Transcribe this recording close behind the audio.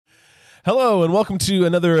Hello, and welcome to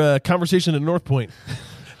another conversation at North Point.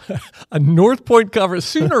 A North Point cover.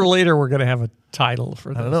 Sooner or later, we're going to have a title for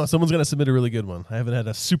this. I don't know. Someone's going to submit a really good one. I haven't had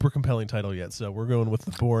a super compelling title yet, so we're going with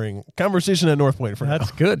the boring conversation at North Point for now.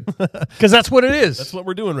 That's good, because that's what it is. That's what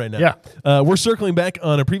we're doing right now. Yeah. We're circling back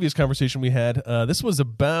on a previous conversation we had. This was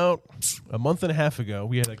about a month and a half ago.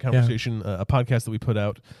 We had a conversation, a podcast that we put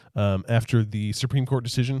out after the Supreme Court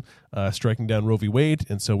decision striking down Roe v. Wade,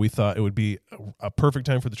 and so we thought it would be a perfect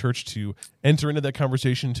time for the church to enter into that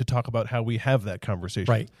conversation to talk about how we have that conversation.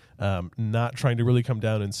 Right. Not trying to really come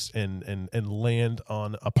down and land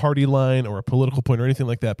on a party line or a political point or anything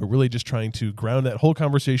like that, but really just trying to ground that whole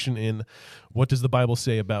conversation in what does the Bible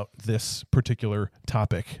say about this particular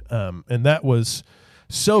topic. And that was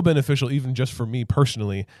so beneficial, even just for me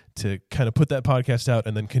personally, to kind of put that podcast out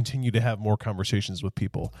and then continue to have more conversations with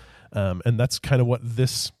people. And that's kind of what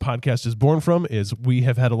this podcast is born from, is we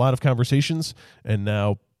have had a lot of conversations, and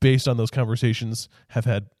now based on those conversations, have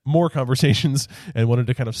had more conversations and wanted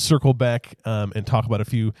to kind of circle back and talk about a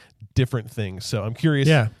few different things. So I'm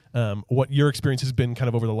curious what your experience has been kind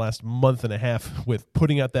of over the last month and a half with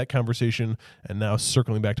putting out that conversation and now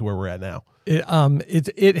circling back to where we're at now.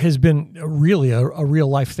 It has been really a real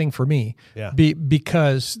life thing for me. Yeah.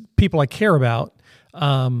 Because people I care about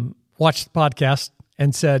watched the podcast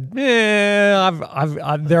and said, there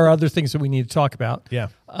are other things that we need to talk about. Yeah.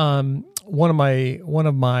 One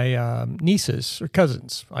of my nieces or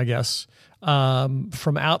cousins, I guess,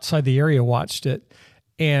 from outside the area watched it,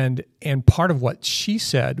 and part of what she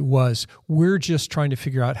said was, we're just trying to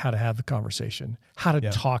figure out how to have the conversation, how to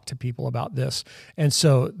talk to people about this, and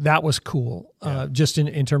so that was cool, just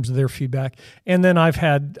in terms of their feedback. And then I've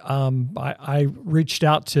had I reached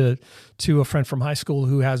out to a friend from high school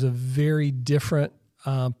who has a very different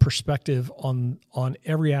perspective on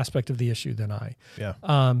every aspect of the issue than I. Yeah.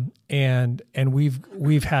 And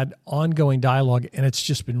we've had ongoing dialogue, and it's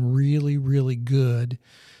just been really, really good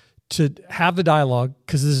to have the dialogue,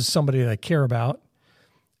 because this is somebody that I care about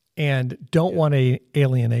and don't want to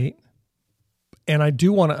alienate. And I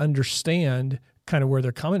do want to understand kind of where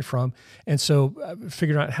they're coming from. And so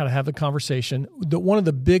figuring out how to have the conversation. One of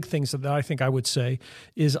the big things that I think I would say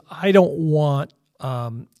is, I don't want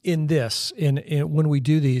in when we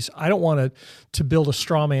do these, I don't want to build a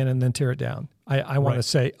straw man and then tear it down. I want to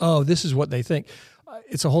say, oh, this is what they think.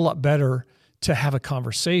 It's a whole lot better to have a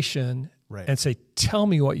conversation and say, tell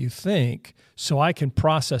me what you think so I can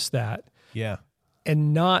process that. Yeah.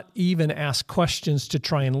 And not even ask questions to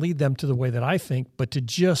try and lead them to the way that I think, but to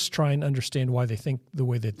just try and understand why they think the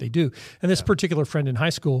way that they do. And this particular friend in high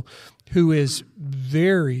school, who is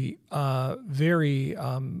very, very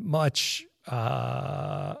much...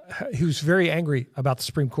 who's very angry about the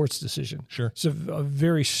Supreme Court's decision. Sure. So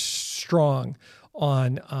very strong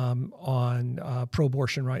on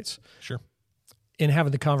pro-abortion rights. Sure. In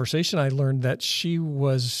having the conversation, I learned that she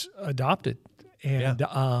was adopted, and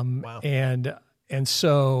Wow. and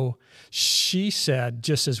so she said,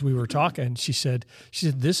 just as we were talking, she said,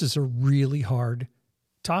 this is a really hard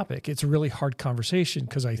topic. It's a really hard conversation,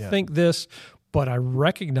 because I think this, but I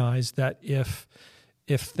recognize that if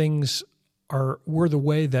things were the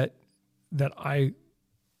way that I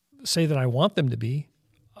say that I want them to be,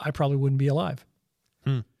 I probably wouldn't be alive.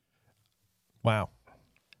 Wow.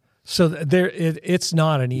 So it's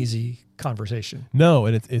not an easy conversation. No,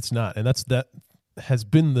 and it's not, and that has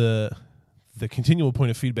been the continual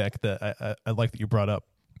point of feedback that I like that you brought up.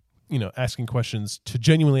 You know, asking questions, to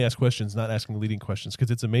genuinely ask questions, not asking leading questions,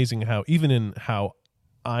 because it's amazing how even in how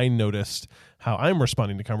I noticed how I'm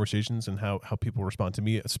responding to conversations and how people respond to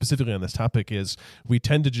me specifically on this topic is, we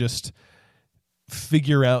tend to just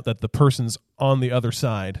figure out that the person's on the other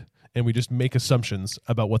side, and we just make assumptions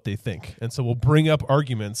about what they think. And so we'll bring up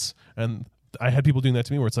arguments, and I had people doing that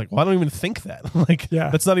to me where it's like, well, I don't even think that.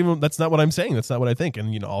 That's not what I'm saying. That's not what I think.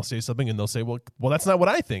 And, I'll say something and they'll say, well, that's not what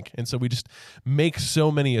I think. And so we just make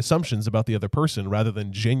so many assumptions about the other person rather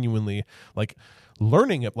than genuinely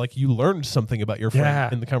learning it, like you learned something about your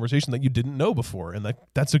friend in the conversation that you didn't know before. And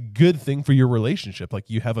that's a good thing for your relationship. Like,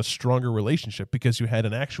 you have a stronger relationship because you had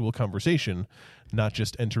an actual conversation, not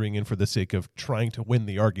just entering in for the sake of trying to win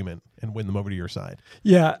the argument and win them over to your side.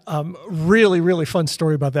 Yeah. Really, really fun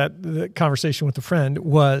story about that. The conversation with a friend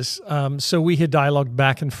was, so we had dialogued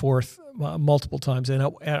back and forth multiple times. And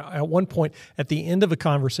at one point, at the end of a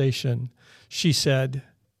conversation, she said,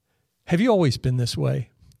 "Have you always been this way?"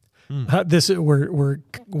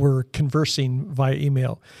 We're conversing via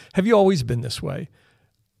email. "Have you always been this way?"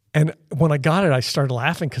 And when I got it, I started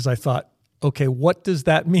laughing, because I thought, okay, what does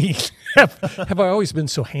that mean? Have I always been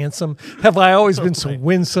so handsome? Have I always been so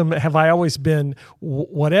winsome? Have I always been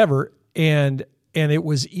whatever? And it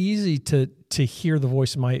was easy to hear the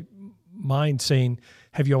voice in my mind saying,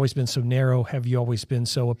 have you always been so narrow? Have you always been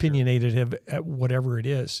so opinionated? Whatever it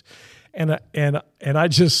is. And I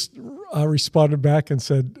just responded back and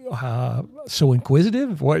said, so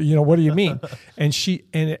inquisitive? What do you mean? and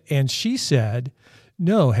she said,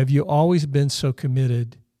 no, have you always been so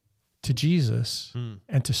committed to Jesus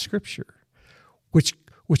and to Scripture?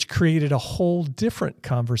 Which created a whole different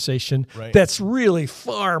conversation that's really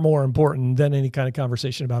far more important than any kind of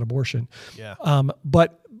conversation about abortion. Yeah.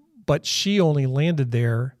 But she only landed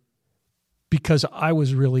there because I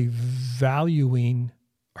was really valuing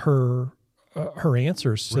her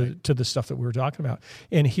answers to the stuff that we were talking about,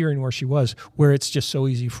 and hearing where she was, where it's just so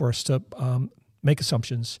easy for us to make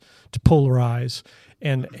assumptions, to polarize,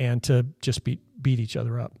 and to just beat each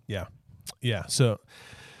other up. Yeah. Yeah. So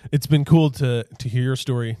it's been cool to hear your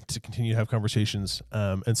story, to continue to have conversations.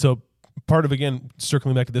 And so part of, again,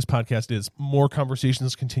 circling back to this podcast is more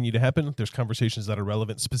conversations continue to happen. There's conversations that are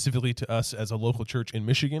relevant specifically to us as a local church in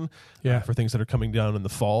Michigan for things that are coming down in the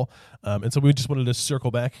fall. And so we just wanted to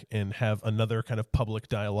circle back and have another kind of public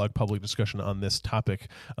dialogue, public discussion on this topic.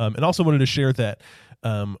 And also wanted to share that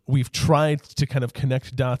we've tried to kind of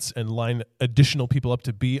connect dots and line additional people up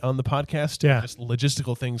to be on the podcast. Yeah. Just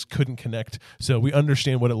logistical things couldn't connect. So we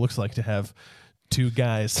understand what it looks like to have two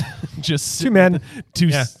guys, two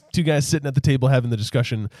guys sitting at the table having the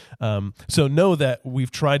discussion. So know that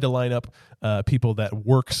we've tried to line up people that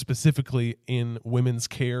work specifically in women's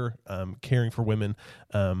care, caring for women.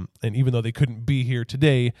 And even though they couldn't be here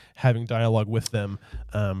today, having dialogue with them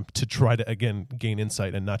to try to, again, gain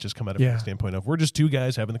insight and not just come at it from the standpoint of, we're just two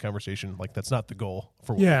guys having the conversation. Like, that's not the goal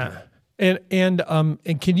for what we're doing.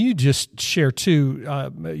 And can you just share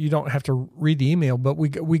too? You don't have to read the email, but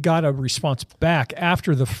we got a response back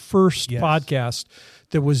after the first podcast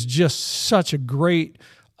that was just such a great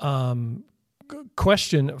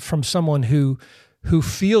question from someone who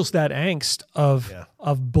feels that angst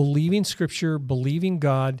of believing Scripture, believing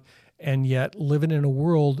God, and yet living in a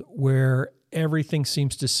world where everything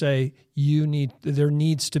seems to say there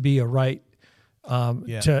needs to be a right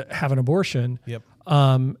to have an abortion. Yep.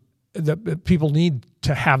 The people need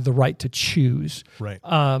to have the right to choose. Right.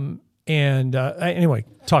 Anyway,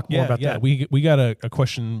 talk more about that. We got a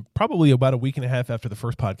question probably about a week and a half after the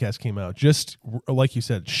first podcast came out, just like you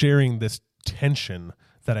said, sharing this tension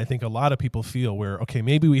that I think a lot of people feel where, okay,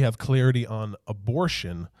 maybe we have clarity on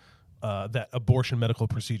abortion, that abortion medical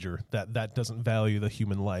procedure, that doesn't value the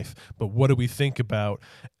human life. But what do we think about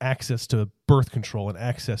access to birth control and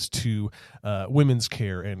access to women's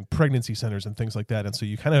care and pregnancy centers and things like that? And so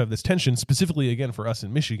you kind of have this tension, specifically, again, for us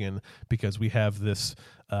in Michigan, because we have this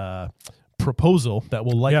proposal that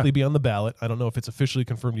will likely be on the ballot. I don't know if it's officially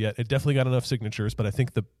confirmed yet. It definitely got enough signatures, but I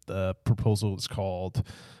think the proposal is called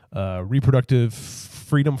Reproductive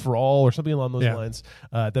Freedom for All or something along those lines.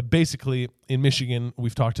 That basically in Michigan,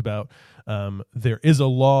 we've talked about, there is a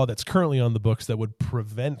law that's currently on the books that would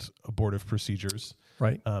prevent abortive procedures.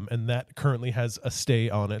 Right. And that currently has a stay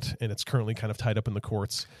on it, and it's currently kind of tied up in the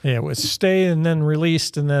courts. Yeah, it was stay and then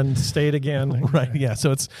released and then stayed again. Right, yeah.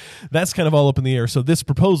 So that's kind of all up in the air. So this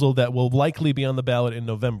proposal that will likely be on the ballot in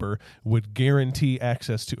November would guarantee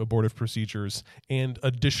access to abortive procedures and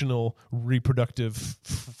additional reproductive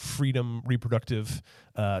freedom, reproductive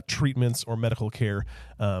treatments or medical care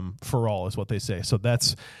for all, is what they say. So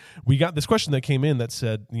we got this question that came in that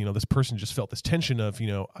said, this person just felt this tension of,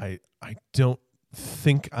 I don't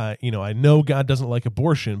think I know God doesn't like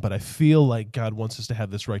abortion, but I feel like God wants us to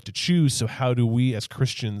have this right to choose. So how do we as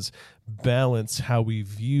Christians balance how we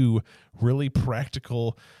view really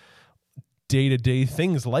practical day-to-day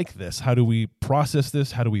things like this? How do we process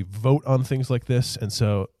this? How do we vote on things like this? And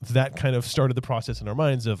so that kind of started the process in our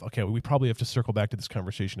minds of, okay, we probably have to circle back to this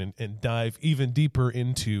conversation and dive even deeper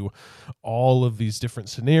into all of these different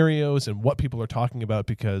scenarios and what people are talking about,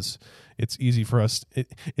 because it's easy for us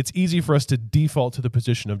to default to the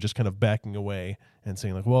position of just kind of backing away and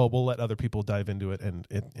saying like, well, we'll let other people dive into it, and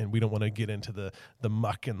we don't want to get into the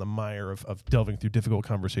muck and the mire of delving through difficult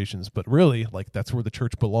conversations. But really, like, that's where the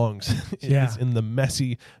church belongs. Is in the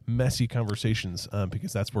messy conversations,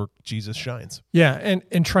 because that's where Jesus shines. Yeah,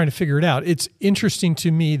 and trying to figure it out. It's interesting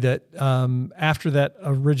to me that after that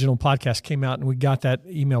original podcast came out and we got that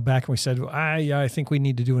email back and we said, I think we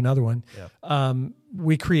need to do another one. Yeah.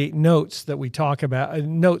 We create notes that we talk about,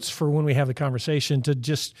 notes for when we have the conversation, to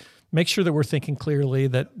just make sure that we're thinking clearly,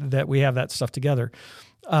 that we have that stuff together.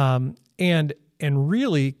 And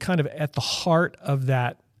really kind of at the heart of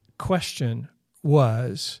that question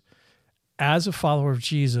was, as a follower of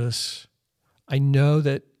Jesus, I know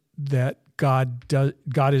that God doesn't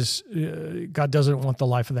want the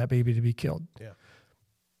life of that baby to be killed. Yeah.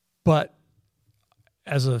 but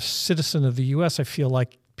as a citizen of the U.S., I feel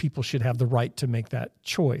like people should have the right to make that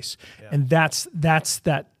choice. Yeah. And that's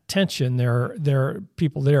that tension. There are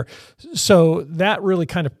people there. So that really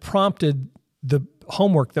kind of prompted the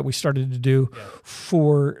homework that we started to do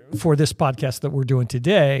for this podcast that we're doing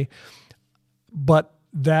today. But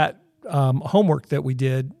that homework that we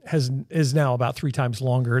did is now about 3 times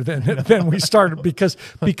longer than we started because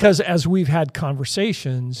as we've had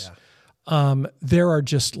conversations, there are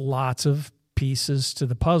just lots of pieces to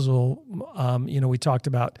the puzzle. We talked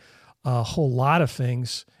about a whole lot of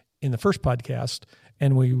things in the first podcast,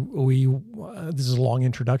 and we this is a long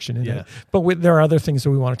introduction in it, but there are other things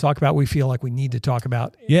that we want to talk about. We feel like we need to talk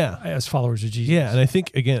about as followers of Jesus. Yeah, and I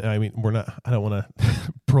think, again, I mean, I don't want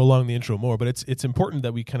to prolong the intro more, but it's important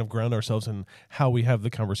that we kind of ground ourselves in how we have the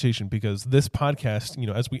conversation, because this podcast,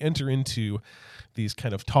 as we enter into these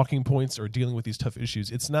kind of talking points or dealing with these tough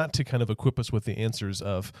issues, it's not to kind of equip us with the answers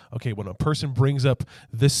of, okay, when a person brings up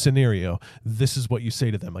this scenario, this is what you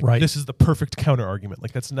say to them. Like, this is the perfect counter argument.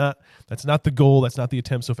 Like, that's not the goal. That's not the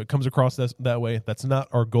attempt. So if it comes across that way, that's not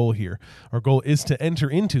our goal here. Our goal is to enter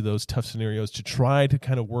into those tough scenarios to try to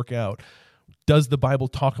kind of work out, does the Bible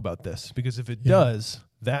talk about this? Because if it does,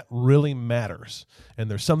 that really matters.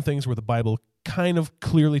 And there's some things where the Bible kind of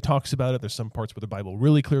clearly talks about it. There's some parts where the Bible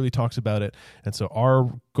really clearly talks about it. And so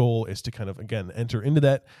our goal is to kind of, again, enter into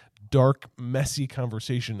that dark, messy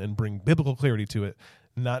conversation and bring biblical clarity to it,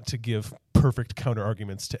 not to give perfect counter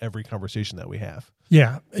arguments to every conversation that we have.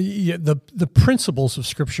 Yeah. The principles of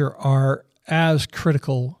Scripture are as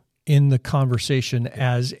critical in the conversation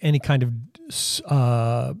as any kind of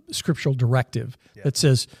scriptural directive that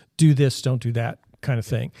says, do this, don't do that, kind of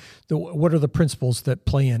thing. What are the principles that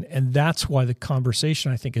play in? And that's why the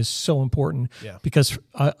conversation, I think, is so important, because,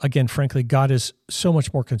 again, frankly, God is so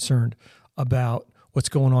much more concerned about what's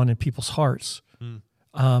going on in people's hearts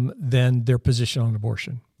than their position on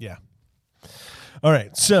abortion. Yeah. All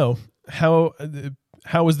right. So how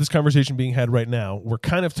is this conversation being had right now? We're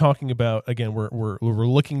kind of talking about, again, we're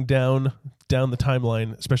looking down the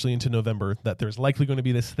timeline, especially into November, that there's likely going to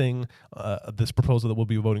be this thing, this proposal that we'll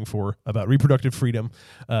be voting for about reproductive freedom.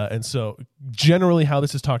 And so generally how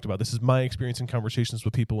this is talked about, this is my experience in conversations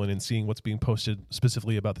with people and in seeing what's being posted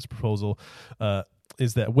specifically about this proposal,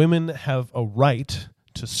 is that women have a right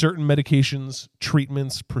to certain medications,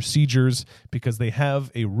 treatments, procedures, because they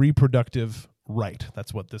have a reproductive right.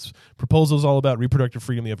 That's what this proposal is all about, reproductive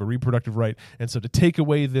freedom. They have a reproductive right. And so to take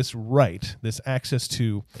away this right, this access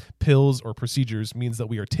to pills or procedures, means that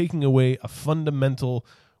we are taking away a fundamental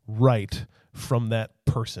right from that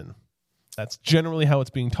person. That's generally how it's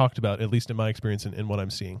being talked about, at least in my experience and in what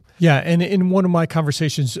I'm seeing. Yeah, and in one of my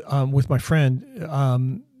conversations with my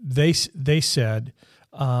friend, they said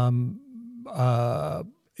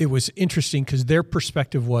it was interesting because their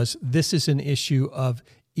perspective was this is an issue of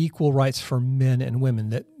equal rights for men and women,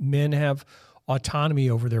 that men have autonomy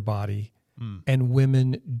over their body and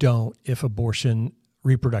women don't if abortion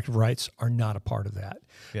reproductive rights are not a part of that.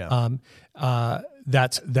 Yeah.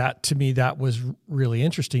 That to me, that was really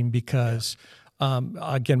interesting because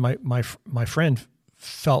again, my friend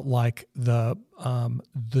felt like the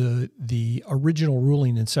original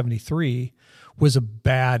ruling in 1973 was a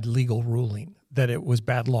bad legal ruling, that it was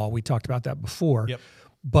bad law. We talked about that before. Yep.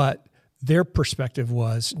 But their perspective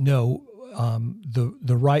was no,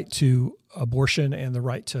 the right to abortion and the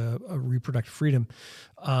right to reproductive freedom,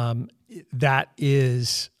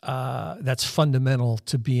 that's fundamental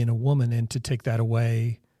to being a woman, and to take that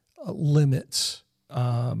away limits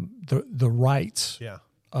the rights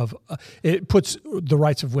of it puts the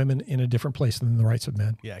rights of women in a different place than the rights of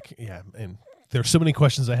men. Yeah, and there's so many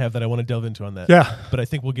questions I have that I want to delve into on that. Yeah, but I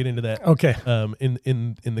think we'll get into that. Okay.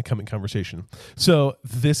 In the coming conversation. So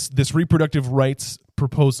this reproductive rights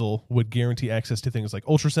proposal would guarantee access to things like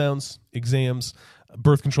ultrasounds, exams,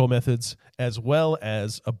 birth control methods, as well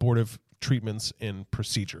as abortive treatments and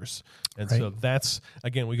procedures. And so that's,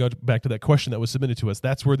 again, we go back to that question that was submitted to us.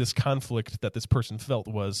 That's where this conflict that this person felt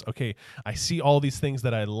was, okay, I see all these things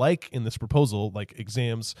that I like in this proposal, like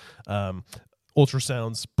exams,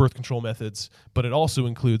 ultrasounds, birth control methods, but it also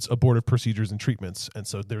includes abortive procedures and treatments. And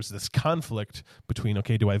so there's this conflict between,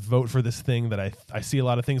 okay, do I vote for this thing that I see a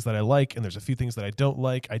lot of things that I like, and there's a few things that I don't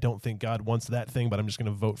like. I don't think God wants that thing, but I'm just going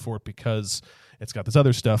to vote for it because it's got this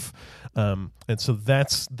other stuff. And so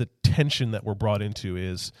that's the tension that we're brought into,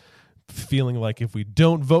 is feeling like if we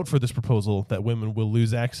don't vote for this proposal, that women will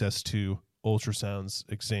lose access to ultrasounds,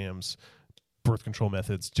 exams, birth control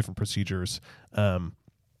methods, different procedures.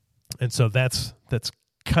 And so that's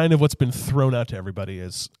kind of what's been thrown out to everybody,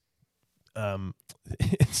 is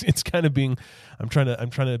it's kind of being, I'm trying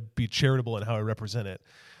to be charitable in how I represent it.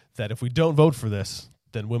 that if we don't vote for this,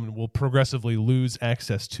 then women will progressively lose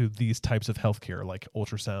access to these types of healthcare, like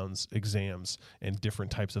ultrasounds, exams, and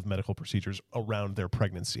different types of medical procedures around their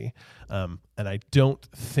pregnancy. And I don't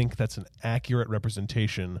think that's an accurate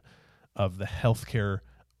representation of the healthcare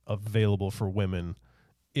available for women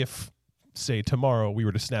if, say, tomorrow we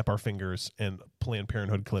were to snap our fingers and Planned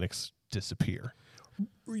Parenthood clinics disappear.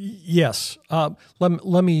 Yes.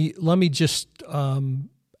 Let me just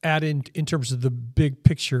add in terms of the big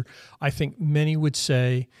picture. I think many would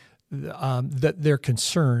say that their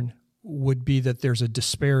concern would be that there's a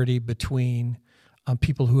disparity between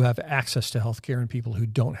people who have access to healthcare and people who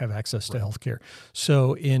don't have access to healthcare.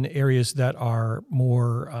 So in areas that are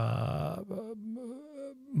more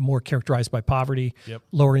characterized by poverty,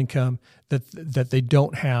 lower income, that they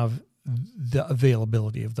don't have the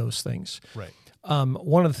availability of those things. Right.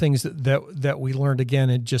 One of the things that we learned again,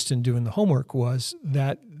 and just in doing the homework, was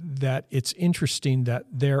that it's interesting that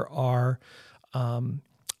there are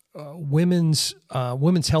women's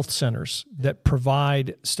health centers that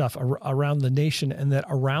provide stuff around the nation, and that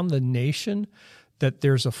around the nation that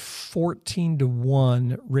there's a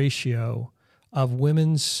 14-to-1 ratio of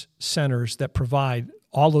women's centers that provide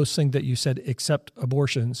all those things that you said except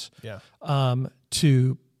abortions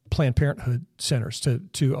to Planned Parenthood centers,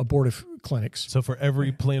 to abortive clinics. So for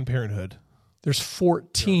every Planned Parenthood, there's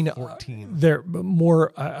 14. There are 14. There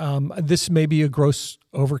more. This may be a gross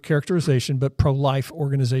overcharacterization, but pro-life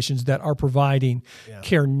organizations that are providing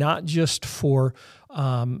care not just for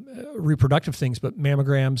reproductive things, but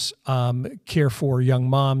mammograms, care for young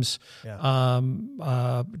moms,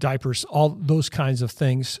 diapers, all those kinds of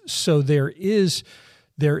things. So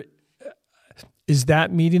is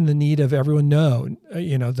that meeting the need of everyone? No,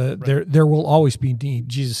 there will always be need.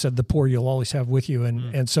 Jesus said, "The poor you'll always have with you,"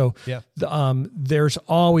 and so there's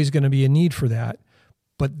always going to be a need for that.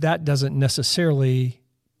 But that doesn't necessarily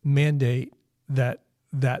mandate that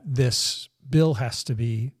this bill has to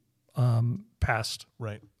be passed.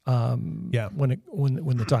 Right. When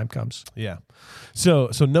the time comes. Yeah. So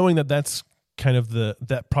knowing that that's kind of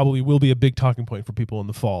that probably will be a big talking point for people in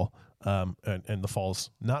the fall. And the fall's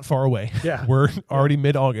not far away. Yeah. We're already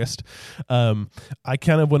mid-August. I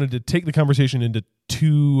kind of wanted to take the conversation into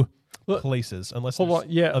two places, unless hold on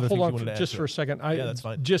to just for a second. That's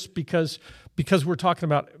fine. Just because we're talking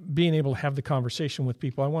about being able to have the conversation with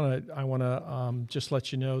people, I want to just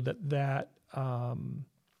let you know that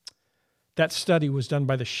study was done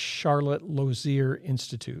by the Charlotte Lozier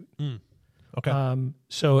Institute. Okay.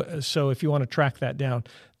 So if you want to track that down,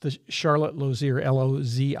 the Charlotte Lozier,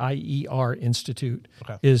 Lozier Institute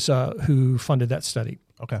is who funded that study.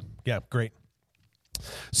 Okay. Yeah, great.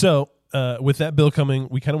 So with that bill coming,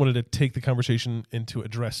 we kind of wanted to take the conversation and to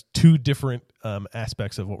address two different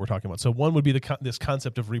aspects of what we're talking about. So one would be this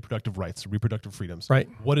concept of reproductive rights, reproductive freedoms. Right.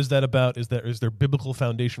 What is that about? Is there biblical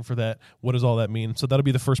foundation for that? What does all that mean? So that'll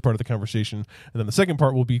be the first part of the conversation. And then the second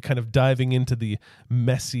part will be kind of diving into the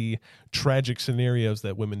messy, tragic scenarios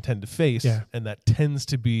that women tend to face. Yeah. And that tends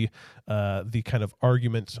to be the kind of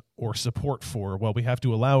argument or support for, well, we have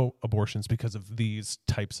to allow abortions because of these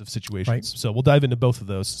types of situations. Right. So we'll dive into both of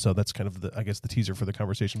those. So that's kind of the teaser for the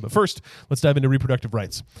conversation. But first, let's dive into reproductive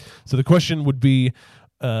rights. So the question would be,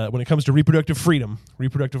 when it comes to reproductive freedom,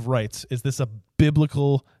 reproductive rights, is this a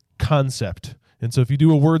biblical concept? And so if you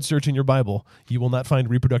do a word search in your Bible, you will not find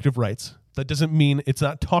reproductive rights. That doesn't mean it's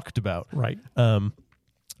not talked about. Right.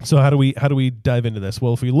 So how do we dive into this?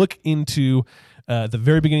 Well, if we look into the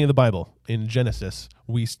very beginning of the Bible in Genesis,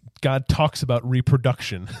 God talks about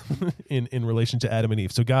reproduction in relation to Adam and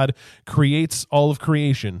Eve. So God creates all of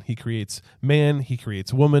creation. He creates man, he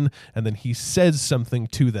creates woman, and then he says something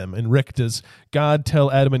to them. And Rick, does God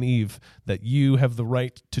tell Adam and Eve that you have the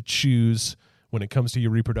right to choose when it comes to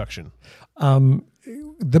your reproduction?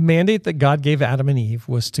 The mandate that God gave Adam and Eve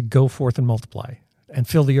was to go forth and multiply and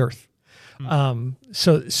fill the earth.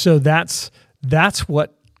 So that's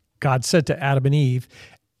what God said to Adam and Eve,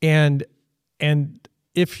 and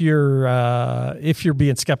if you're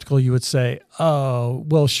being skeptical, you would say, "Oh,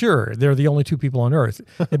 well, sure, they're the only two people on earth.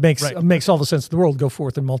 It makes Right. it makes all the sense in the world. Go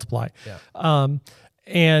forth and multiply." Yeah.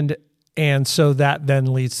 And so that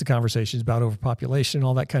then leads to conversations about overpopulation and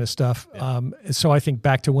all that kind of stuff. Yeah. So I think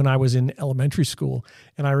back to when I was in elementary school,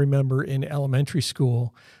 and I remember in elementary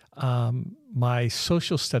school, my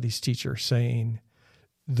social studies teacher saying,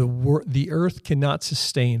 the earth cannot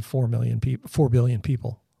sustain 4 billion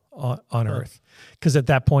people on Earth, because at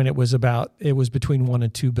that point it was between 1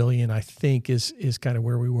 and 2 billion, I think, is kind of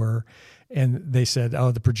where we were. And they said,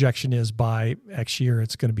 oh, the projection is by X year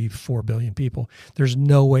it's going to be 4 billion people. There's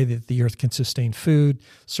no way that the earth can sustain food,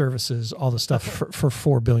 services, all the stuff for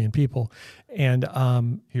 4 billion people.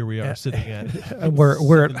 And here we are sitting at we're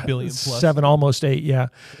 7 at billion plus. 7, almost 8. Yeah.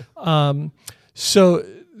 So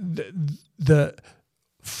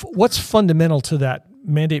what's fundamental to that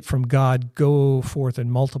mandate from God, go forth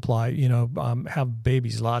and multiply, have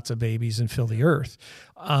babies, lots of babies, and fill the earth.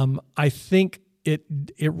 I think it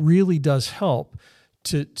really does help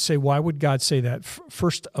to say, why would God say that?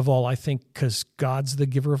 First of all, I think because God's the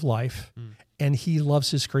giver of life and he loves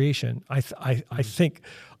his creation. I think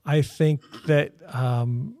that, I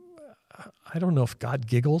don't know if God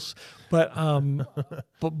giggles, but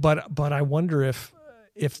but I wonder if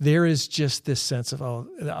there is just this sense of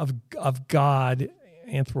God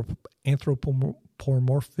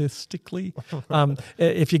anthropomorphistically,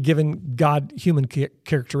 if you're given God human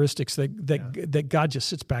characteristics that God just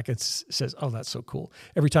sits back and says, "Oh, that's so cool."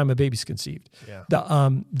 Every time a baby's conceived,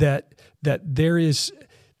 that there is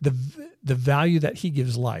the value that he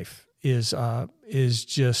gives life is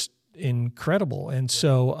just incredible. And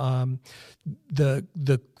so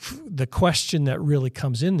the question that really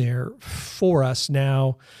comes in there for us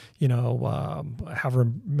now,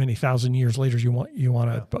 however many thousand years later you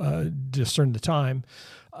want to discern the time,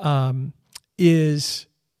 is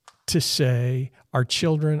to say, are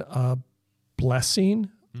children a blessing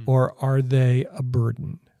or are they a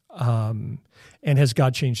burden? And has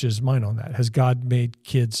God changed his mind on that? Has God made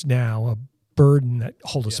kids now a burden that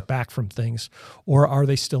hold us back from things, or are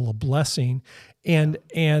they still a blessing? And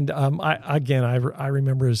I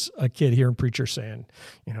remember as a kid hearing preachers saying,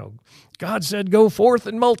 God said, "Go forth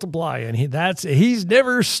and multiply," and he's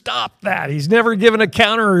never stopped that. He's never given a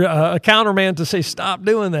counterman to say stop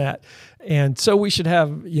doing that. And so we should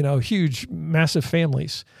have huge, massive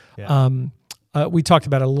families. Yeah. We talked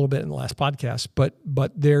about it a little bit in the last podcast, but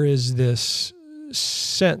there is this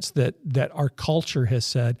sense that our culture has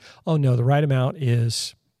said, oh no, the right amount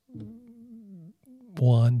is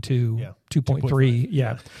 1, 2, 2.3.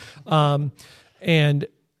 Yeah. And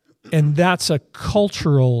that's a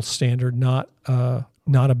cultural standard, not a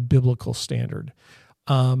biblical standard.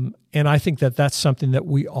 And I think that's something that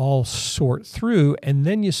we all sort through. And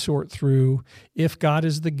then you sort through, if God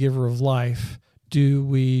is the giver of life, do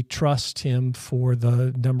we trust him for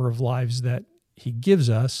the number of lives that he gives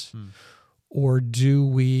us? Or do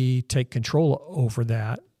we take control over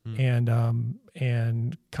that and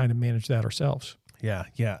kind of manage that ourselves? Yeah.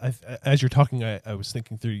 As you're talking, I was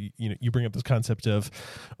thinking through. You bring up this concept of,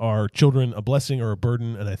 are children a blessing or a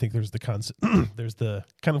burden? And I think there's the concept. There's the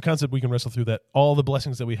kind of concept we can wrestle through that all the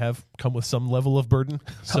blessings that we have come with some level of burden.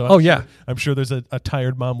 So I'm sure there's a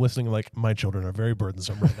tired mom listening, like, my children are very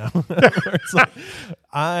burdensome right now. It's like,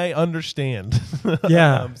 I understand.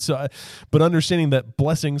 Yeah. But understanding that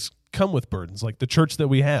blessings come with burdens, like the church that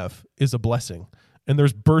we have is a blessing. And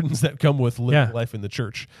there's burdens that come with living life in the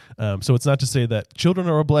church. So it's not to say that children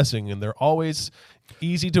are a blessing and they're always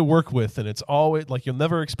easy to work with, and it's always like you'll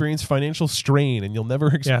never experience financial strain and you'll never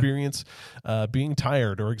experience being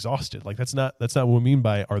tired or exhausted. Like that's not what we mean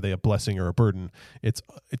by, are they a blessing or a burden? It's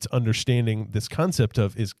understanding this concept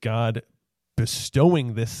of, is God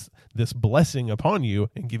bestowing this blessing upon you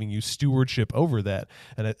and giving you stewardship over that.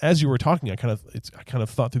 And as you were talking, I kind of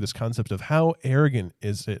thought through this concept of how arrogant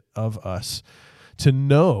is it of us to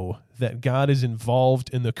know that God is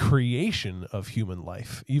involved in the creation of human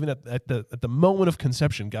life. Even at the moment of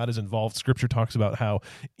conception, God is involved. Scripture talks about how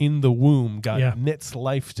in the womb, God knits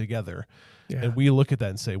life together. Yeah. And we look at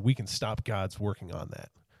that and say, we can stop God's working on that.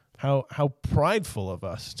 How prideful of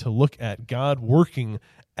us to look at God working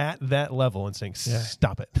at that level and saying,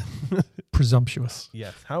 stop it. Presumptuous.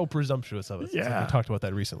 Yes. How presumptuous of us. Yeah. We talked about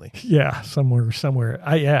that recently. Yeah. Somewhere.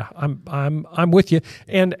 I'm with you.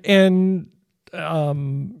 And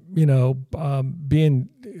being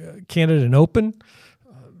candid and open,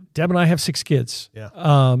 Deb and I have 6 kids. Yeah.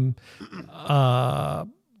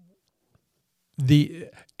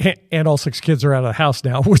 And all 6 kids are out of the house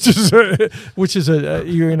now, which is we're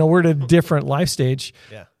at a different life stage.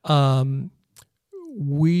 Yeah.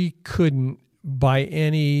 We couldn't, by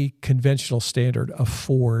any conventional standard,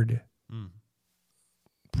 afford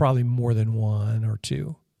probably more than 1 or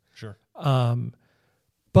 2. Sure.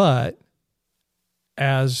 But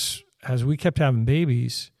as we kept having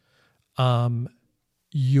babies,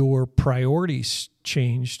 your priorities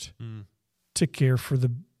changed to care for the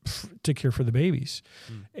babies.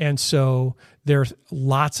 And so there's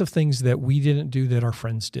lots of things that we didn't do that our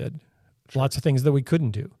friends did. Sure. Lots of things that we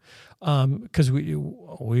couldn't do because we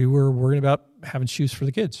were worrying about having shoes for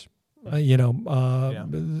the kids,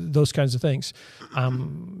 those kinds of things.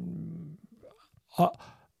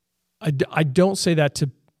 I don't say that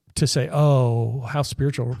to say, oh, how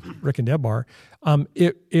spiritual Rick and Deb are.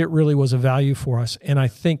 It really was a value for us. And I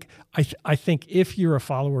think if you're a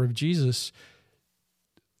follower of Jesus,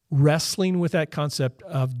 wrestling with that concept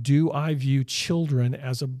of, do I view children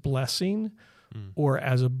as a blessing or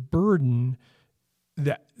as a burden,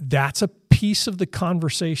 that's a piece of the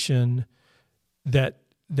conversation that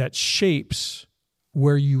shapes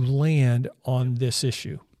where you land on this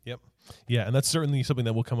issue. Yeah, and that's certainly something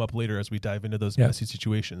that will come up later as we dive into those messy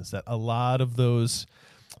situations, that a lot of those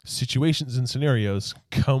situations and scenarios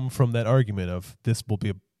come from that argument of, this will be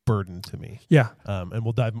a burden to me. Yeah. And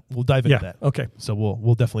we'll dive into that. Okay. So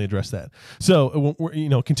we'll definitely address that. So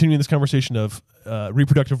we're, continuing this conversation of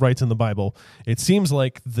reproductive rights in the Bible, it seems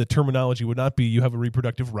like the terminology would not be you have a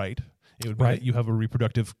reproductive right. It would be that you have a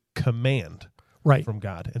reproductive command from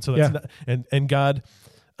God. And so that's not, and God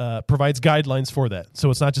provides guidelines for that. So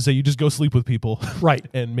it's not to say you just go sleep with people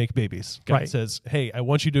and make babies. God says, hey, I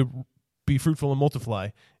want you to be fruitful and multiply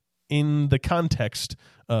in the context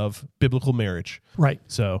of biblical marriage. Right.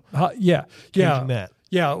 So changing that.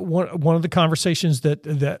 Yeah. One of the conversations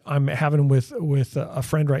that I'm having with a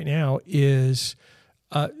friend right now is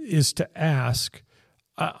to ask,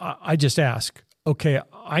 I just ask, okay,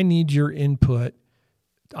 I need your input.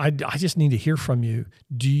 I just need to hear from you.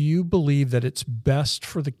 Do you believe that it's best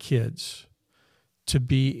for the kids to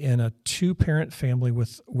be in a 2-parent family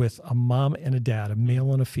with a mom and a dad, a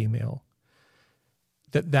male and a female,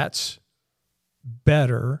 that's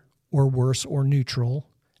better or worse or neutral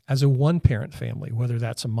as a 1-parent family, whether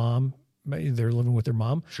that's a mom, they're living with their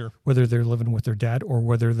mom, whether they're living with their dad, or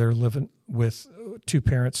whether they're living with 2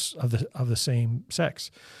 parents of the same sex?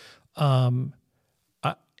 And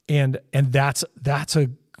that's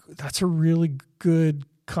a really good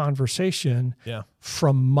conversation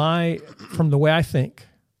from the way I think,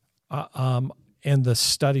 and the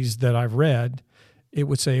studies that I've read. It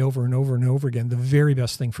would say over and over and over again, the very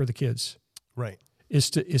best thing for the kids is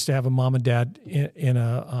to have a mom and dad in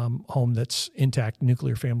a home that's intact,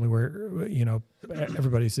 nuclear family where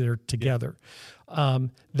everybody's there together.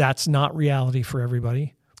 That's not reality for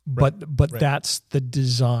everybody, but that's the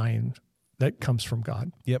design that comes from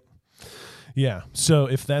God. Yep. Yeah. So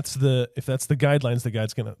if that's the guidelines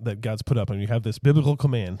that God's put up, and you have this biblical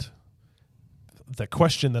command, the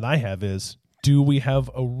question that I have is, do we have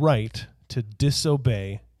a right to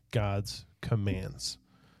disobey God's commands?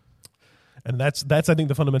 And that's I think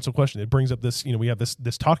the fundamental question. It brings up this, we have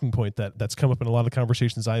this talking point that's come up in a lot of the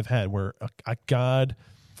conversations I've had where God,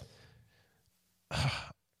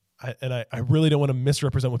 I really don't want to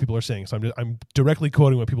misrepresent what people are saying. So I'm directly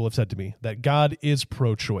quoting what people have said to me, that God is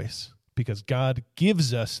pro-choice because God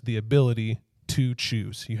gives us the ability to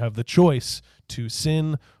choose. You have the choice to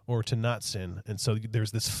sin or to not sin. And so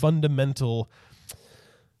there's this fundamental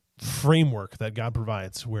framework that God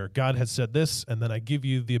provides where God has said this, and then I give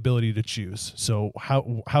you the ability to choose. So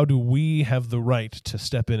how do we have the right to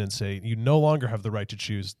step in and say, you no longer have the right to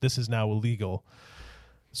choose, this is now illegal?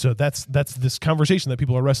 So that's this conversation that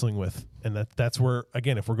people are wrestling with. And that's where,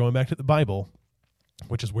 again, if we're going back to the Bible,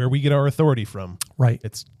 which is where we get our authority from,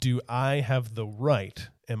 it's, do I have the right,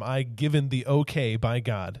 am I given the okay by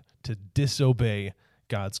God to disobey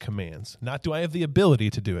God's commands? Not do I have the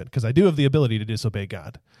ability to do it, because I do have the ability to disobey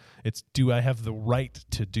God. It's, do I have the right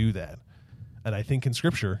to do that? And I think in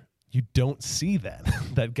Scripture, you don't see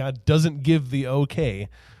that God doesn't give the okay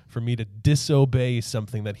for me to disobey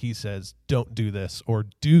something that he says, don't do this or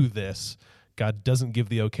do this. God doesn't give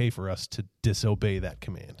the okay for us to disobey that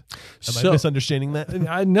command. Am I misunderstanding that?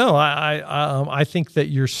 No, I think that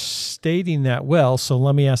you're stating that well. So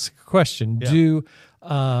let me ask a question.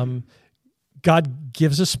 God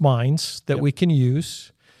gives us minds that we can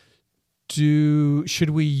use. Should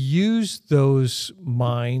we use those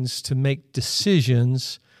minds to make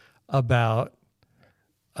decisions about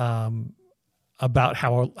how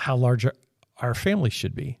large our family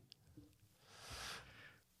should be?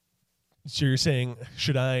 So you're saying,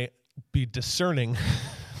 should I be discerning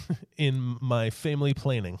in my family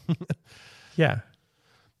planning? Yeah.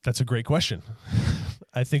 That's a great question.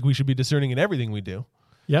 I think we should be discerning in everything we do.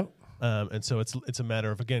 Yep. And so it's a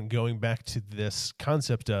matter of, again, going back to this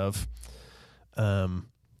concept of,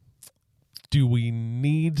 do we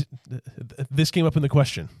need? This came up in the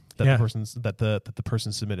question that the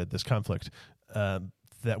person submitted, this conflict,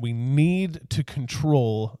 that we need to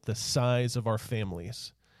control the size of our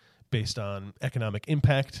families based on economic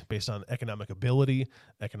impact, based on economic ability,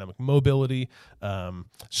 economic mobility,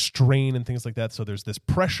 strain, and things like that. So there's this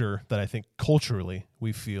pressure that I think culturally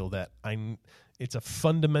we feel that it's a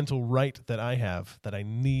fundamental right that I have, that I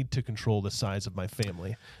need to control the size of my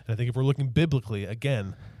family. And I think if we're looking biblically,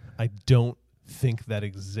 again, I don't think that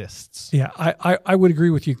exists. Yeah, I would agree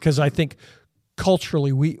with you, because I think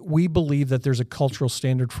culturally we believe that there's a cultural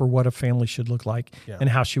standard for what a family should look like and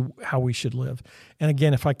how we should live. And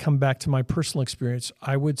again, if I come back to my personal experience,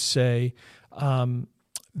 I would say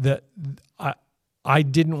that I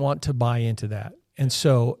didn't want to buy into that. And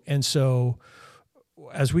so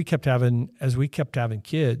as we kept having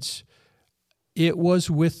kids, it was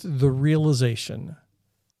with the realization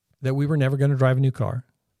that we were never going to drive a new car,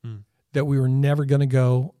 that we were never going to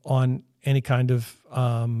go on any kind of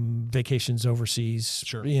vacations overseas.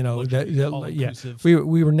 Sure. You know, All-inclusive.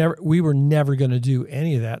 we were never going to do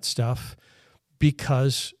any of that stuff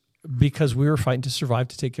because we were fighting to survive,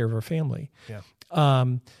 to take care of our family. Yeah.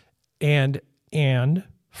 And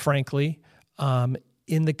frankly,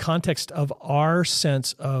 in the context of our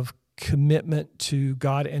sense of commitment to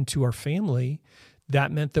God and to our family,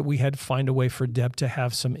 that meant that we had to find a way for Deb to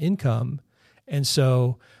have some income. And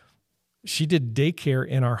so she did daycare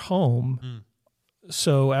in our home.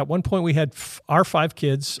 So at one point we had our 5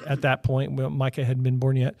 kids at that point. Well, Micah hadn't been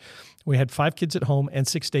born yet. We had 5 kids at home and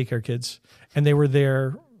 6 daycare kids. And they were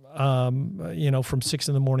there, from 6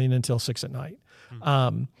 in the morning until 6 at night.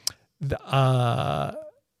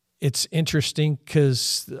 It's interesting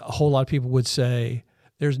because a whole lot of people would say,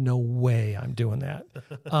 there's no way I'm doing that.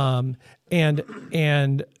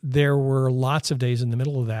 And there were lots of days in the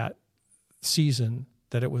middle of that season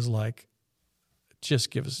that it was like,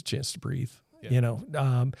 just give us a chance to breathe,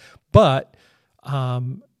 But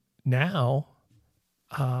now,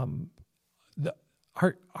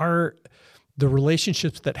 the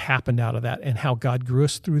relationships that happened out of that and how God grew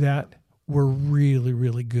us through that were really,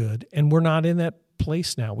 really good. And we're not in that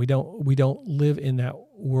place now. We don't live in that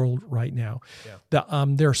world right now. Yeah.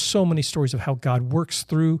 There are so many stories of how God works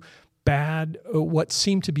through what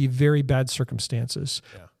seem to be very bad circumstances.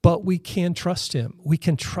 Yeah. But we can trust Him. We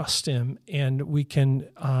can trust Him, and we can do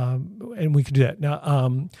that.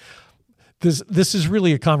 Now, this is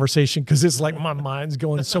really a conversation because it's like my mind's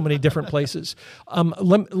going in so many different places.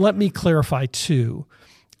 Let me clarify too.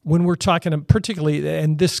 When we're talking, particularly,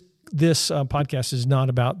 and this podcast is not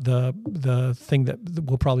about the thing that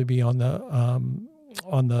will probably be on the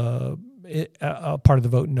part of the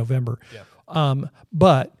vote in November. Yeah.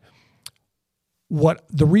 But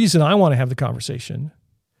the reason I want to have the conversation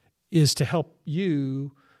is to help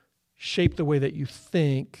you shape the way that you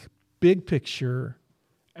think, big picture,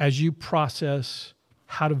 as you process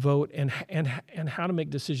how to vote and how to make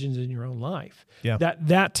decisions in your own life. Yeah.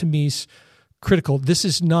 That to me is critical. This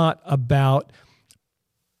is not about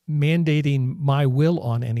mandating my will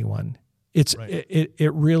on anyone. It's right.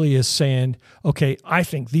 It really is saying, okay, I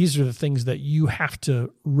think these are the things that you have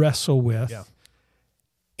to wrestle with. Yeah.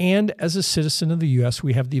 And as a citizen of the U.S.,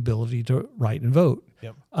 we have the ability to write and vote.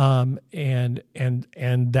 Yep. And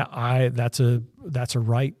that's a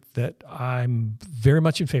right that I'm very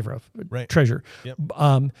much in favor of. Right. Treasure. Yep.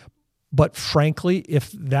 But frankly,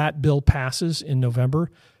 if that bill passes in November,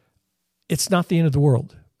 it's not the end of the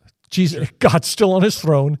world. Jesus, sure. God's still on His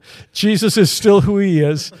throne. Jesus is still who He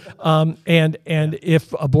is. And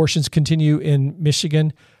if abortions continue in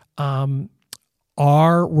Michigan,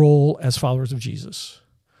 our role as followers of Jesus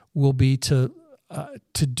will be to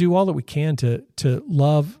do all that we can to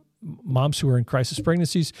love moms who are in crisis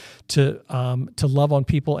pregnancies, to love on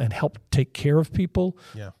people and help take care of people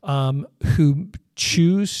who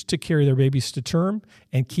choose to carry their babies to term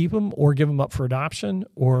and keep them or give them up for adoption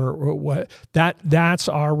or what. That's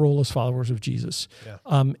our role as followers of Jesus.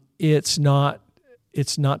 Yeah. It's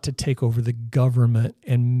not to take over the government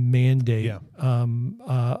and mandate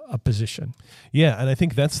a position. Yeah, and I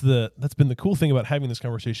think that's been the cool thing about having this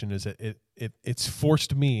conversation is that it's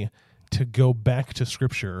forced me to go back to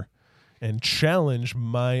Scripture and challenge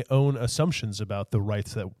my own assumptions about the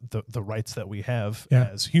rights that we have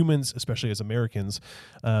as humans, especially as Americans.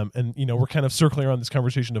 And we're kind of circling around this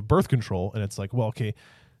conversation of birth control, and it's like, well, okay,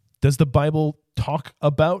 does the Bible talk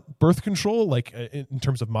about birth control? Like in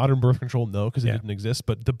terms of modern birth control, no, because it didn't exist.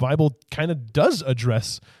 But the Bible kind of does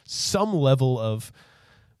address some level of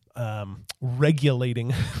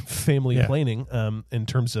regulating family planning in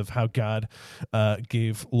terms of how God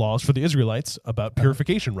gave laws for the Israelites about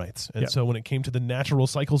purification rights. And so when it came to the natural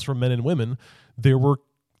cycles for men and women, there were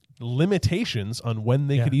limitations on when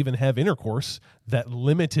they could even have intercourse that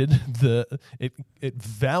limited it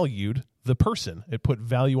valued the person. It put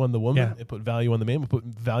value on the woman, it put value on the man, it put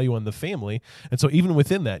value on the family. And so even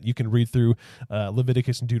within that, you can read through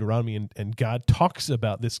Leviticus and Deuteronomy, and God talks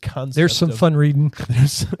about this concept. There's some fun reading.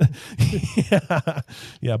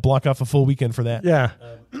 Block off a full weekend for that. Yeah.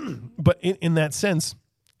 But in that sense,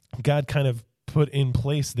 God kind of put in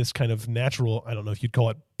place this kind of natural, I don't know if you'd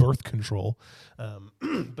call it birth control,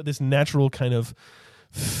 but this natural kind of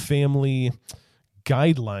family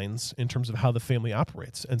guidelines in terms of how the family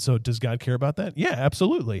operates. And so does God care about that? Yeah,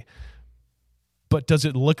 absolutely. But does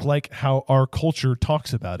it look like how our culture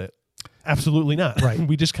talks about it? Absolutely not. Right.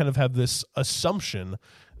 We just kind of have this assumption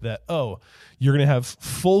that, oh, you're going to have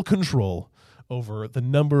full control over the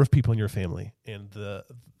number of people in your family and the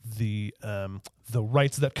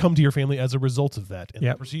rights that come to your family as a result of that, and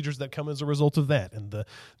the procedures that come as a result of that, and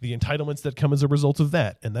the entitlements that come as a result of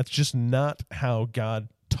that. And that's just not how God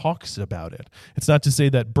talks about it. It's not to say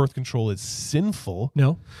that birth control is sinful.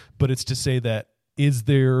 No. But it's to say that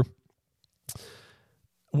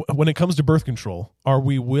when it comes to birth control, are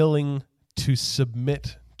we willing to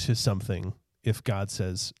submit to something if God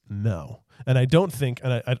says no? And I don't think,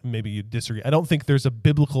 and I maybe you disagree, I don't think there's a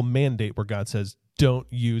biblical mandate where God says, don't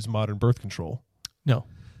use modern birth control. No,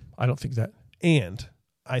 I don't think that. And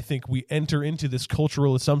I think we enter into this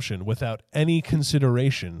cultural assumption without any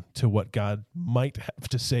consideration to what God might have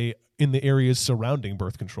to say in the areas surrounding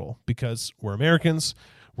birth control, because we're Americans,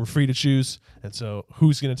 we're free to choose, and so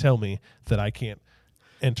who's going to tell me that I can't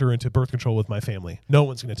enter into birth control with my family? No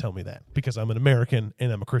one's going to tell me that, because I'm an American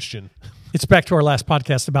and I'm a Christian. It's back to our last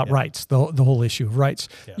podcast about rights, the whole issue of rights.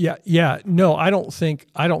 Yeah. No, I don't think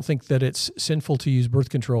that it's sinful to use birth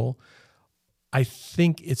control. I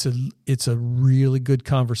think it's a really good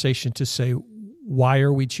conversation to say, why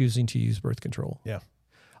are we choosing to use birth control? Yeah.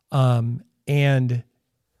 And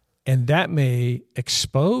that may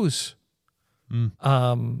expose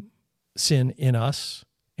sin in us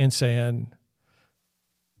and saying,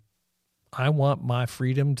 I want my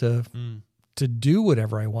freedom to do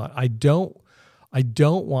whatever I want. I don't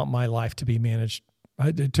want my life to be managed,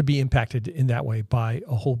 to be impacted in that way by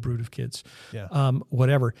a whole brood of kids. Yeah.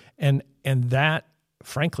 Whatever. And that,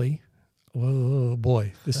 frankly, oh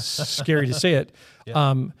boy, this is scary to say it.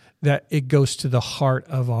 That it goes to the heart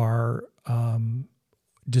of our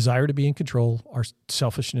desire to be in control, our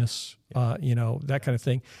selfishness, that kind of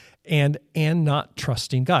thing, and not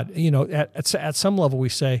trusting God. At some level, we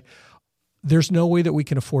say, there's no way that we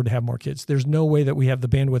can afford to have more kids. There's no way that we have the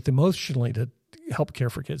bandwidth emotionally to help care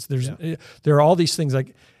for kids. There are all these things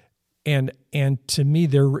like, and to me,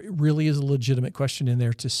 there really is a legitimate question in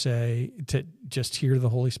there to just hear the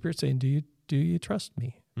Holy Spirit saying, do you trust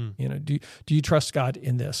me? Do you trust God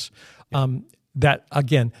in this? That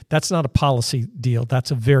again, that's not a policy deal. That's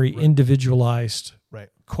a very individualized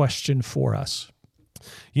question for us.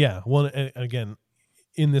 Yeah. Well, and again,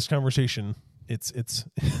 in this conversation, it's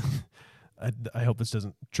I hope this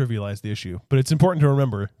doesn't trivialize the issue, but it's important to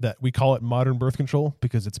remember that we call it modern birth control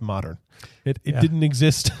because it's modern. It didn't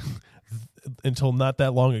exist until not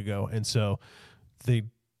that long ago. And so they,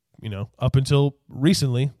 up until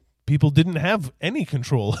recently, people didn't have any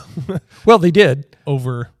control. Well, they did.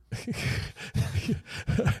 Over.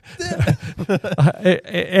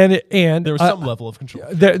 and there was some level of control.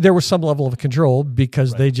 There was some level of control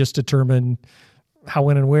because they just determined how,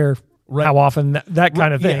 when, and where. Right. How often, that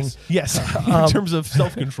kind of thing. Yes. In terms of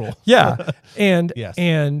self-control. Yeah. And yes.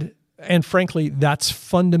 and frankly, that's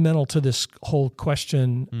fundamental to this whole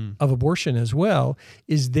question of abortion as well,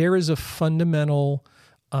 is there is a fundamental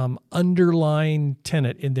underlying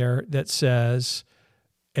tenet in there that says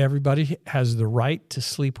everybody has the right to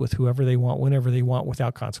sleep with whoever they want, whenever they want,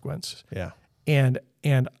 without consequence. Yeah. And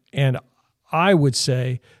I would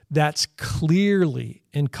say that's clearly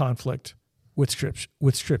in conflict with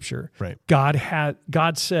Scripture. Right.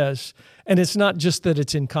 God says, and it's not just that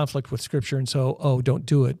it's in conflict with Scripture, and so don't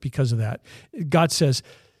do it because of that. God says,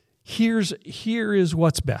 here is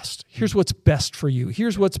what's best. Here's what's best for you.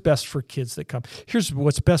 Here's what's best for kids that come. Here's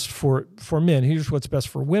what's best for men. Here's what's best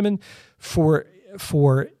for women. For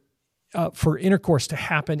intercourse to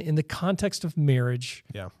happen in the context of marriage.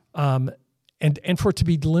 Yeah. And for it to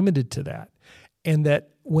be limited to that, and that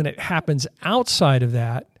when it happens outside of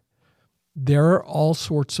that, there are all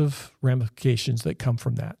sorts of ramifications that come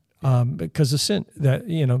from that, because of sin. That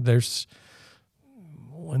when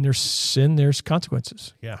there's sin, there's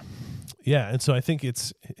consequences. Yeah, and so I think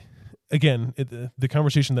it's again the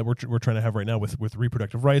conversation that we're trying to have right now with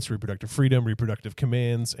reproductive rights, reproductive freedom, reproductive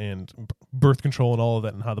commands, and birth control, and all of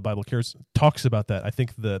that, and how the Bible talks about that. I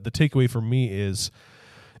think the takeaway for me is,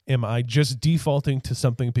 am I just defaulting to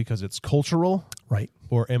something because it's cultural, right,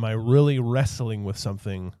 or am I really wrestling with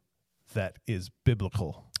something that is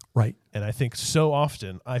biblical? Right. And I think so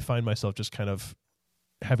often I find myself just kind of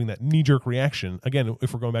having that knee-jerk reaction. Again,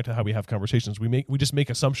 if we're going back to how we have conversations, we just make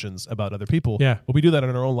assumptions about other people. Yeah. Well, we do that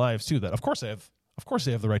in our own lives too, that of course they have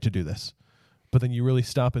the right to do this. But then you really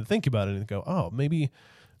stop and think about it and go, oh, maybe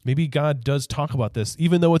maybe God does talk about this,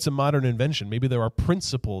 even though it's a modern invention. Maybe there are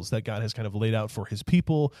principles that God has kind of laid out for his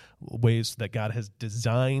people, ways that God has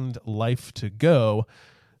designed life to go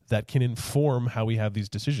that can inform how we have these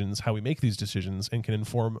decisions, how we make these decisions, and can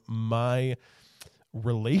inform my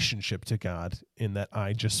relationship to God, in that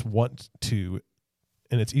I just want to,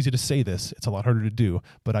 and it's easy to say this, it's a lot harder to do,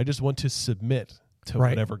 but I just want to submit to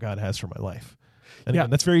whatever God has for my life. And again,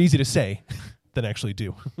 that's very easy to say than actually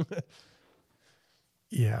do.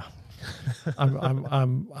 Yeah.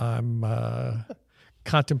 I'm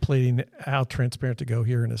contemplating how transparent to go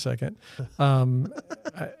here in a second. And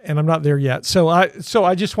I'm not there yet. So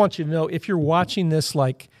I just want you to know, if you're watching this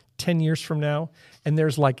like 10 years from now and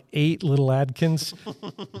there's like 8 little Adkins,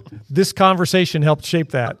 this conversation helped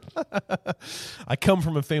shape that. I come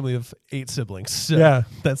from a family of 8 siblings. So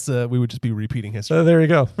that's we would just be repeating history. So there you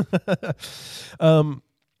go.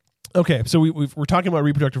 Okay, so we're talking about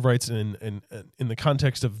reproductive rights in the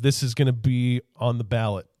context of this is going to be on the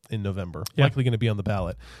ballot in November, likely going to be on the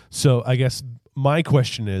ballot. So I guess my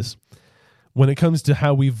question is, when it comes to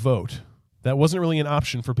how we vote, that wasn't really an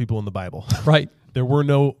option for people in the Bible. Right. There were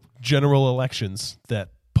no general elections that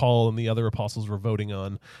Paul and the other apostles were voting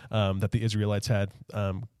on, that the Israelites had.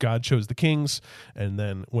 God chose the kings, and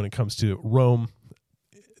then when it comes to Rome,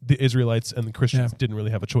 the Israelites and the Christians didn't really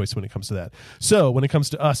have a choice when it comes to that. So when it comes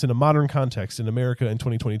to us in a modern context in America in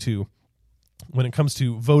 2022, when it comes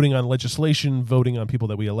to voting on legislation, voting on people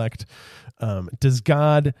that we elect, does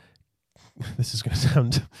God, this is going to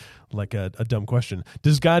sound like a dumb question,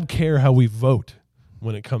 does God care how we vote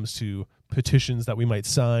when it comes to petitions that we might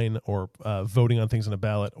sign, or voting on things on a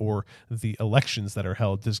ballot, or the elections that are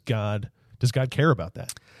held? Does God care about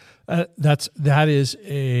that? That is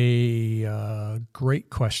a great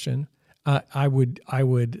question. I would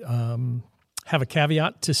have a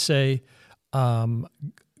caveat to say,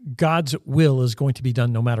 God's will is going to be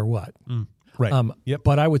done no matter what. Right.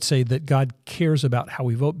 But I would say that God cares about how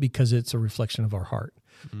we vote because it's a reflection of our heart.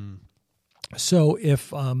 So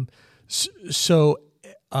if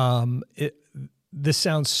this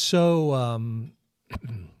sounds so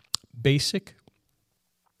basic,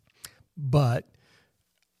 but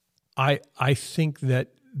I think that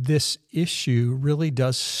this issue really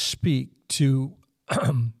does speak to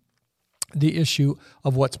the issue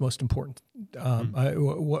of what's most important.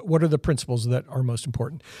 What are the principles that are most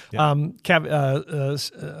important? Yeah. I'm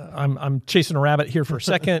chasing a rabbit here for a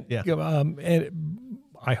second. And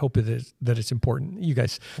I hope that it's important. You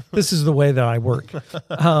guys, this is the way that I work.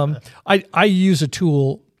 I use a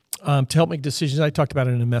tool to help make decisions. I talked about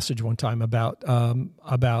it in a message one time about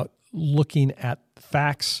looking at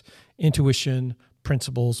facts, intuition,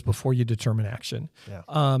 principles before you determine action.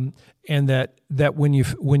 And that when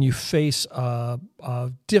you face a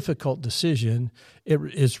difficult decision, it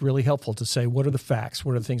is really helpful to say, what are the facts?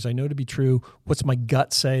 What are the things I know to be true? What's my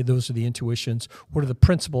gut say? Those are the intuitions. What are the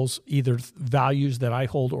principles, either values that I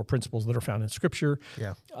hold or principles that are found in Scripture?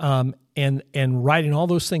 And writing all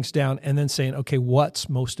those things down, and then saying, okay, what's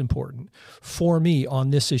most important for me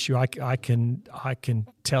on this issue? I can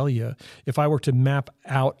tell you, if I were to map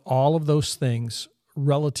out all of those things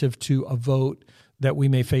relative to a vote that we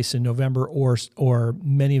may face in November, or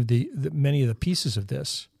many of the pieces of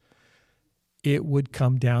this, it would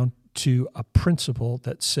come down to a principle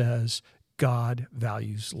that says God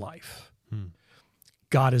values life.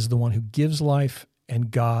 God is the one who gives life,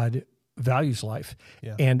 and God values life.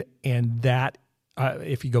 And that,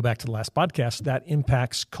 if you go back to the last podcast, that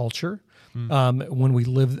impacts culture. When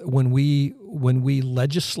we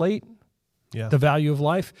legislate the value of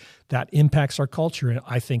life, that impacts our culture, and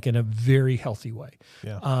I think in a very healthy way.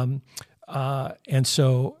 And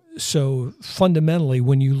so fundamentally,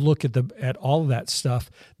 when you look at all of that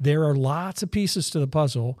stuff, there are lots of pieces to the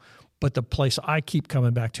puzzle. But the place I keep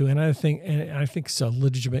coming back to, and I think it's a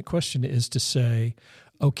legitimate question, is to say,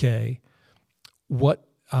 okay, what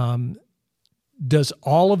does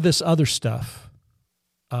all of this other stuff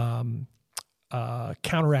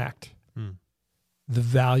counteract the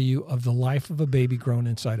value of the life of a baby grown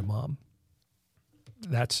inside a mom?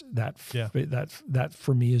 That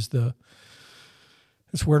for me is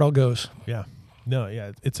it's where it all goes.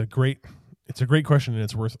 It's a great question, and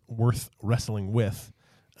it's worth wrestling with.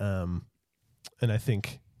 And I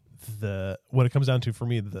think what it comes down to for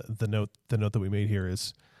me, the note that we made here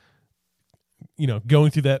is,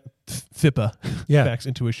 going through that FIPA, facts,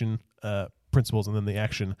 intuition, principles, and then the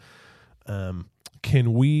action.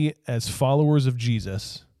 Can we, as followers of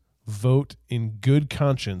Jesus, vote in good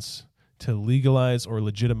conscience to legalize or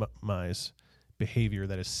legitimize behavior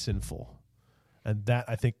that is sinful? And that,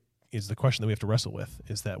 I think, is the question that we have to wrestle with,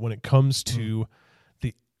 is that when it comes to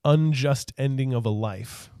the unjust ending of a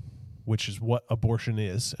life, which is what abortion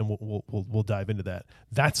is, and we'll dive into that.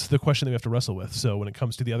 That's the question that we have to wrestle with. So when it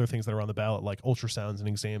comes to the other things that are on the ballot, like ultrasounds and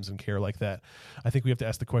exams and care like that, I think we have to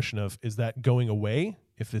ask the question of, is that going away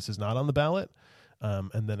if this is not on the ballot?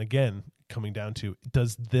 And then again, coming down to,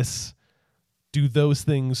 do those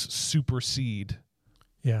things supersede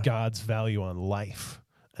God's value on life?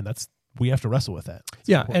 And we have to wrestle with that.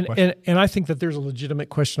 It's and I think that there's a legitimate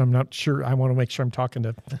question. I'm not sure. I want to make sure I'm talking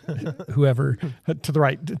to whoever to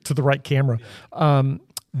the right camera. I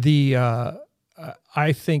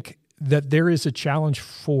think that there is a challenge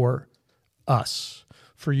for us,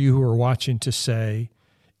 for you who are watching, to say,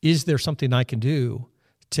 is there something I can do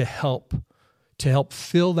to help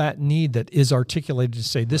fill that need that is articulated, to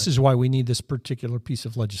say, this is why we need this particular piece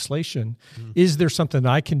of legislation? Mm-hmm. Is there something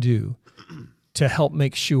I can do to help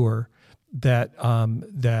make sure that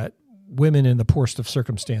that women in the poorest of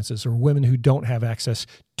circumstances, or women who don't have access,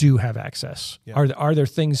 do have access? Yeah. Are there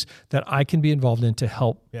things that I can be involved in to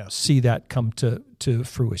help see that come to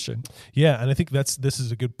fruition? Yeah, and I think this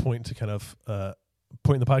is a good point to kind of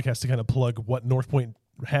point in the podcast to kind of plug what North Point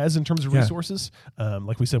has in terms of resources.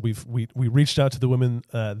 Like we said, we reached out to the women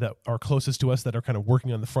that are closest to us, that are kind of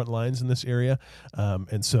working on the front lines in this area,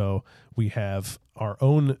 and so we have our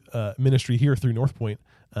own ministry here through North Point.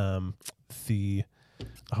 What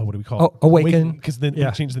do we call it? Awaken, because then we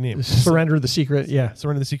changed the name. Surrender the Secret. Yeah,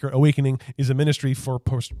 Surrender the Secret. Awakening is a ministry for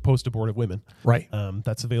post-abortive women. Right.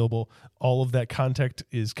 That's available. All of that contact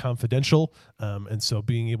is confidential, and so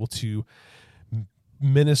being able to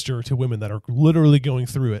minister to women that are literally going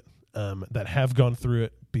through it, that have gone through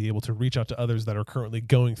it, be able to reach out to others that are currently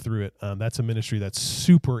going through it. That's a ministry that's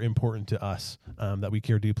super important to us, that we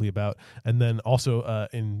care deeply about. And then also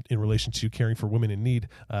in relation to caring for women in need,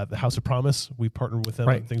 the House of Promise, we partnered with them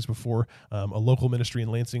on things before, a local ministry in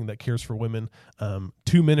Lansing that cares for women,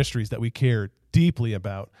 two ministries that we care deeply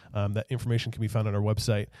about. That information can be found on our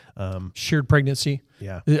website. Shared Pregnancy.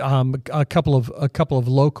 Yeah. A couple of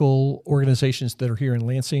local organizations that are here in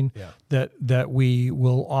Lansing that we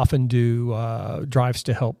will often do drives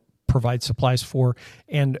to help provide supplies for,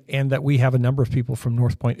 and that we have a number of people from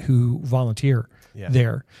North Point who volunteer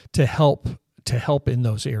there to help in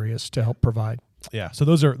those areas, to help provide. Yeah, so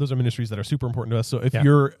those are ministries that are super important to us. So if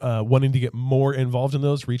you're wanting to get more involved in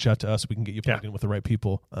those, reach out to us. We can get you plugged in with the right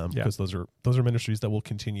people, because those are ministries that will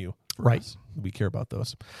continue for us. We care about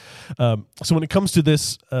those. So when it comes to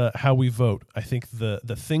this, how we vote, I think the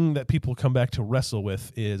thing that people come back to wrestle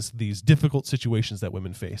with is these difficult situations that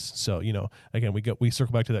women face. So, again, we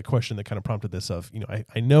circle back to that question that kind of prompted this of,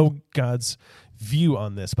 I know God's view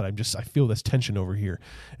on this, but I feel this tension over here.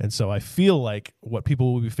 And so I feel like what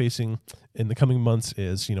people will be facing in the coming months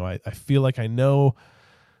is, I feel like I know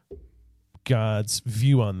God's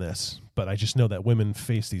view on this, but I just know that women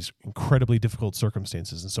face these incredibly difficult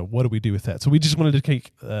circumstances. And so what do we do with that? So we just wanted to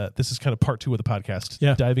take, this is kind of part 2 of the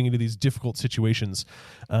podcast, diving into these difficult situations.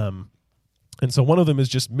 And so one of them is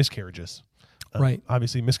just miscarriages.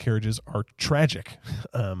 Obviously miscarriages are tragic.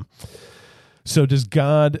 So does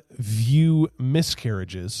God view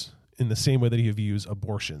miscarriages in the same way that he views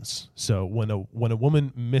abortions? So when a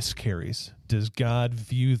woman miscarries, does God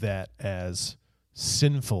view that as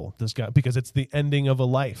sinful? Does God, because it's the ending of a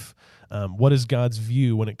life? What is God's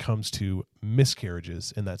view when it comes to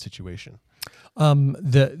miscarriages in that situation?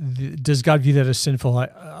 Does God view that as sinful?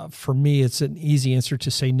 For me, it's an easy answer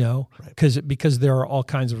to say no, because there are all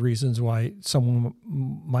kinds of reasons why someone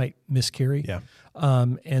might miscarry. Yeah.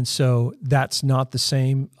 And so that's not the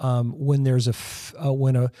same when there's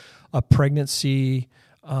when a pregnancy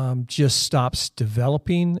just stops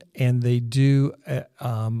developing, and they do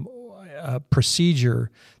a procedure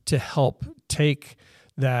to help take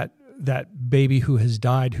that baby who has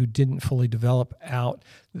died, who didn't fully develop, out.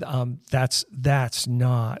 That's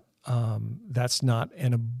not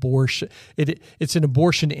an abortion. It's an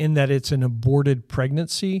abortion in that it's an aborted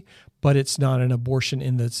pregnancy, but it's not an abortion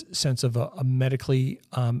in the sense of a medically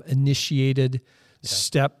initiated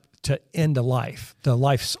step to end a life. The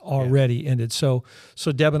life's already ended. So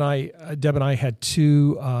Deb and I had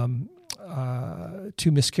two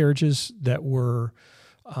miscarriages that were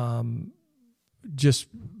just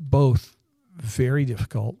both very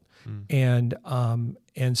difficult. And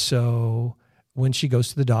so when she goes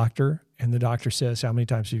to the doctor, and the doctor says, "How many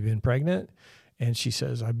times have you been pregnant?" And she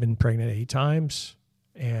says, "I've been pregnant 8 times."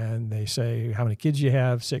 And they say, "How many kids you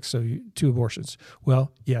have?" 6. So 2 abortions.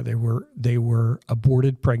 Well, they were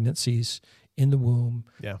aborted pregnancies in the womb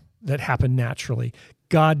that happened naturally.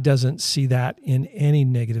 God doesn't see that in any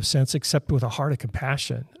negative sense, except with a heart of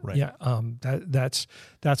compassion. Right. Yeah, that's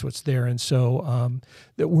what's there. And so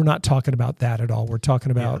that we're not talking about that at all. We're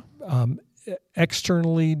talking about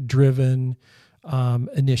externally driven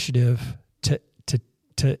initiative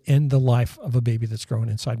to end the life of a baby that's growing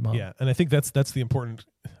inside mom. Yeah, and I think that's the important.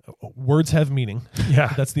 Words have meaning.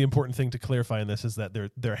 Yeah, that's the important thing to clarify in this, is that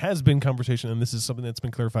there has been conversation, and this is something that's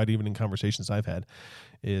been clarified even in conversations I've had.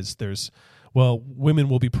 Women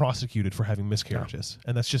will be prosecuted for having miscarriages,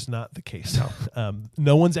 and that's just not the case.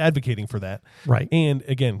 No one's advocating for that. Right. And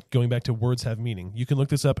again, going back to words have meaning, you can look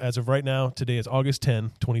this up as of right now. Today is August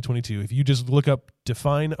 10, 2022. If you just look up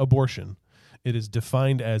define abortion, it is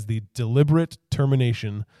defined as the deliberate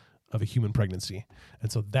termination of a human pregnancy.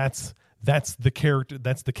 And so that's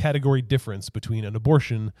the category difference between an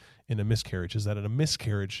abortion and a miscarriage, is that a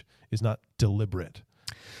miscarriage is not deliberate,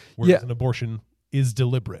 whereas an abortion is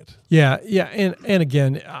deliberate. Yeah. And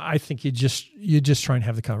again, I think you just try and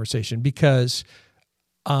have the conversation, because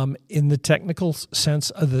in the technical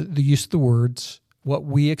sense of the use of the words, what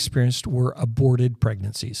we experienced were aborted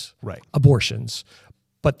pregnancies. Right. Abortions.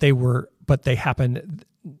 But they happened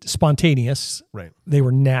spontaneous. Right. They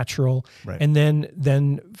were natural. Right. And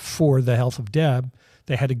then for the health of Deb,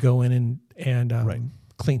 they had to go in and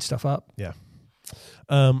clean stuff up. Yeah.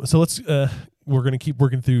 So let's we're going to keep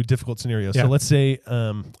working through difficult scenarios. Yeah. So let's say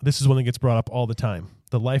this is one that gets brought up all the time.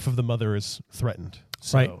 The life of the mother is threatened.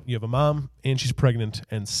 So you have a mom and she's pregnant,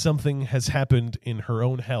 and something has happened in her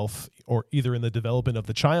own health, or either in the development of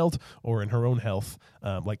the child or in her own health,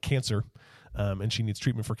 like cancer. And she needs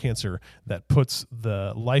treatment for cancer that puts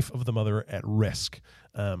the life of the mother at risk.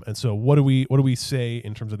 And so what do we say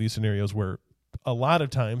in terms of these scenarios where a lot of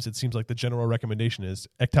times it seems like the general recommendation is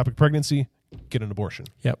ectopic pregnancy, get an abortion?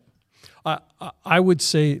 Yep. I would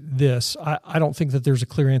say this. I don't think that there's a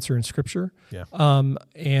clear answer in Scripture. Yeah.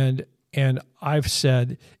 And I've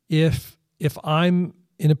said, if I'm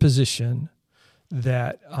in a position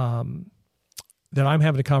that I'm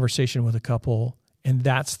having a conversation with a couple, and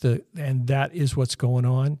that is what's going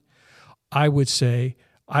on, I would say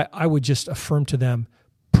I would just affirm to them,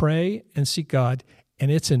 pray and seek God,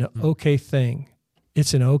 and it's an okay thing.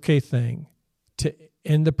 It's an okay thing to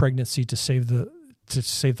end the pregnancy to save the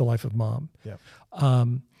life of mom. Yeah.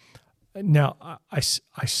 Now I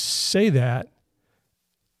say that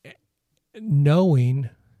knowing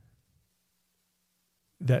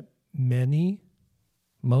that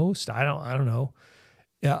most I don't know.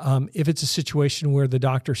 If it's a situation where the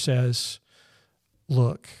doctor says,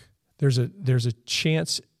 "Look, there's a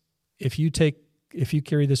chance if you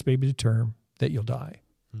carry this baby to term that you'll die,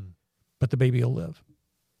 but the baby will live."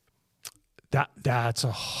 That's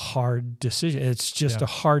a hard decision. It's just a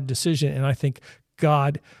hard decision, and I think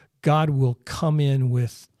God will come in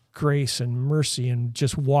with grace and mercy and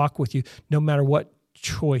just walk with you, no matter what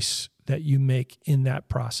choice that you make in that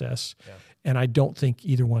process. Yeah. And I don't think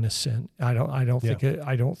either one is sin. I don't think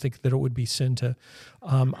that it would be sin to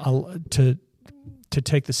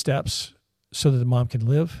take the steps so that the mom can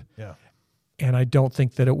live. Yeah. And I don't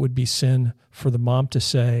think that it would be sin for the mom to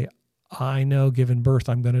say, "I know, given birth,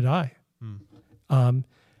 I'm going to die." And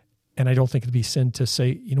I don't think it'd be sin to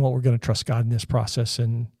say, "You know what, we're going to trust God in this process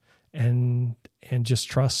and just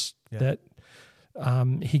trust that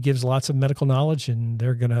He gives lots of medical knowledge, and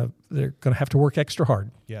they're gonna have to work extra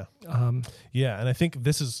hard." Yeah. And I think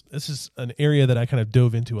this is an area that I kind of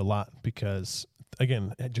dove into a lot, because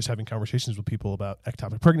again, just having conversations with people about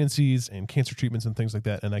ectopic pregnancies and cancer treatments and things like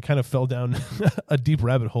that, and I kind of fell down a deep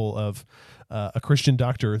rabbit hole of a Christian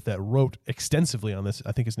doctor that wrote extensively on this.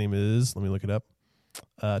 I think his name is, let me look it up,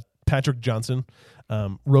 Patrick Johnson,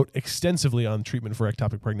 wrote extensively on treatment for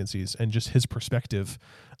ectopic pregnancies and just his perspective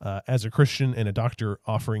as a Christian and a doctor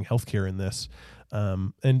offering healthcare in this.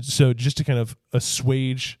 And so just to kind of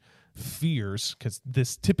assuage fears, because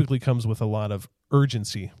this typically comes with a lot of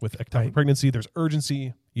urgency with ectopic pregnancy. There's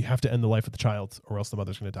urgency. You have to end the life of the child or else the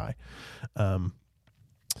mother's going to die.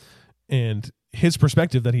 And his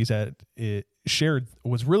perspective that he's shared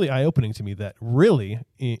was really eye-opening to me, that really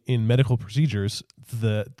in medical procedures,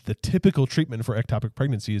 the typical treatment for ectopic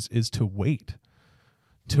pregnancies is to wait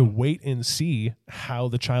and see how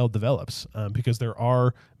the child develops, because there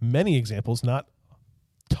are many examples, not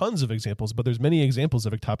tons of examples, but there's many examples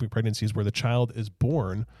of ectopic pregnancies where the child is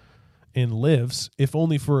born and lives, if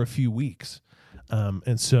only for a few weeks.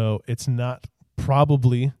 And so it's not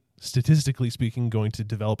probably, statistically speaking, going to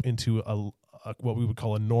develop into a what we would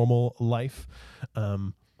call a normal life.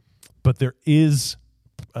 But there is,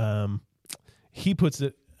 he puts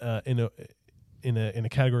it in a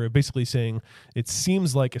category of basically saying it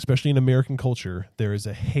seems like, especially in American culture, there is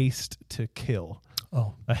a haste to kill.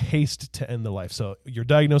 A haste to end the life. So you're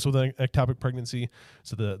diagnosed with an ectopic pregnancy,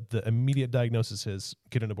 so the immediate diagnosis is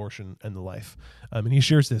get an abortion, end the life. And he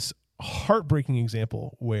shares this heartbreaking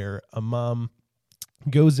example where a mom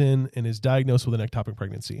goes in and is diagnosed with an ectopic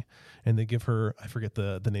pregnancy, and they give her, I forget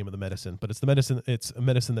the name of the medicine, but it's a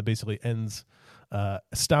medicine that basically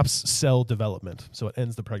stops cell development. So it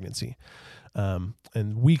ends the pregnancy.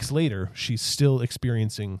 And weeks later, she's still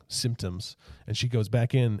experiencing symptoms, and she goes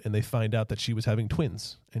back in and they find out that she was having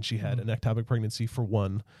twins, and she had an ectopic pregnancy for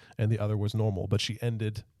one and the other was normal, but she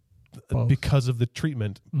ended both. Because of the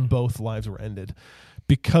treatment. Both lives were ended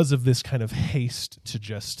because of this kind of haste to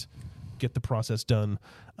just get the process done.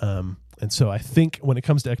 And so I think when it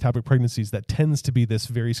comes to ectopic pregnancies, that tends to be this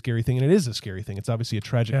very scary thing. And it is a scary thing. It's obviously a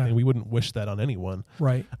tragic thing. We wouldn't wish that on anyone.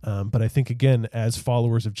 Right. But I think, again, as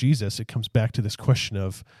followers of Jesus, it comes back to this question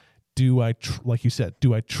of, like you said,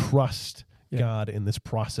 do I trust God in this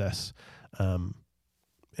process,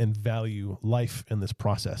 and value life in this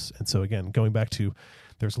process? And so again, going back to,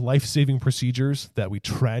 there's life-saving procedures that we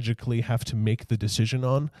tragically have to make the decision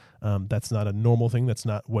on. That's not a normal thing. That's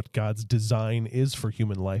not what God's design is for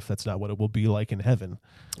human life. That's not what it will be like in heaven.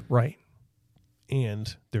 Right.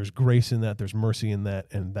 And there's grace in that. There's mercy in that.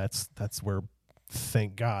 And that's where,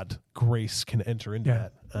 thank God, grace can enter into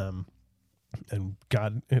that. And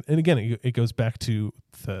God, and again, it goes back to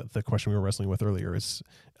the question we were wrestling with earlier, is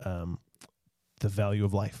the value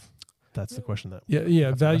of life. That's the question that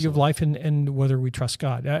value of life, and whether we trust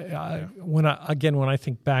God. When I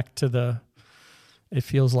think back to it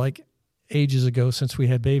feels like ages ago since we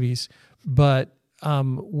had babies, but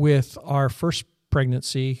with our first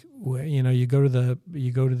pregnancy, you go to the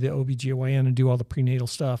OBGYN and do all the prenatal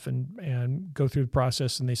stuff and go through the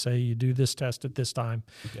process, and they say you do this test at this time.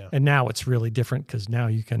 And now it's really different because now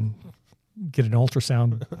you can get an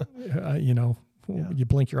ultrasound, you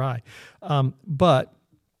blink your eye. But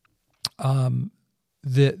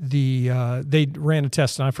they ran a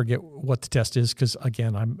test, and I forget what the test is because,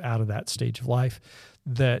 again, I'm out of that stage of life,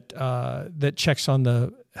 that checks on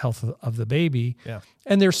the health of the baby. Yeah.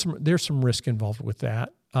 And there's some risk involved with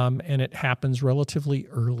that. And it happens relatively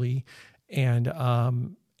early, and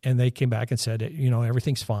they came back and said,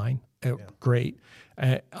 everything's fine. Great.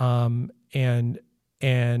 And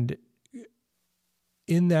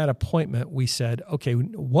in that appointment, we said, okay,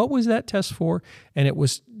 what was that test for? And it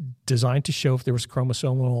was designed to show if there was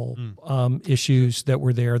chromosomal issues that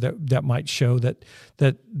were there that might show that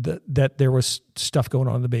there was stuff going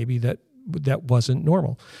on in the baby that wasn't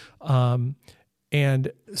normal.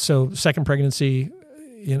 And so second pregnancy,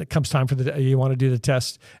 it comes time for you want to do the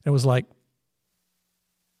test. And it was like,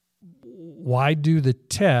 why do the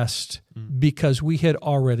test? Because we had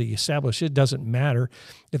already established it doesn't matter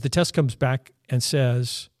if the test comes back and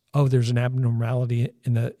says, "Oh, there's an abnormality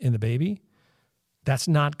in the baby." That's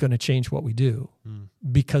not going to change what we do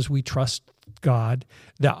because we trust God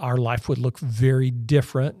that our life would look very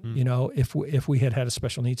different, if we had a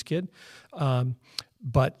special needs kid.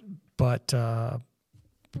 But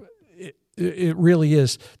it really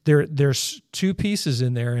is. There's two pieces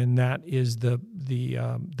in there, and that is the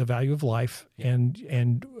value of life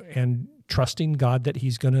and trusting God that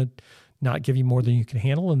He's going to not give you more than you can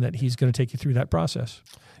handle, and that He's going to take you through that process.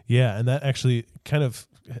 Yeah, and that actually kind of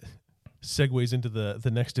segues into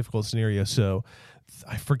the next difficult scenario. So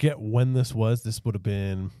I forget when this was. This would have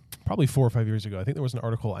been probably 4 or 5 years ago. I think there was an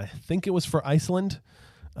article. I think it was for Iceland,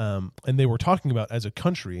 and they were talking about, as a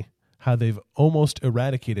country, how they've almost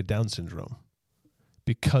eradicated Down syndrome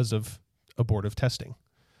because of abortive testing.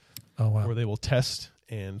 Oh, wow. Where they will test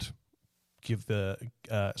and give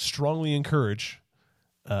strongly encourage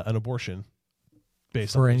an abortion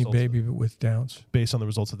based for on any baby with Downs, based on the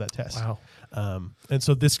results of that test. Wow. And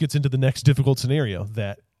so this gets into the next difficult scenario,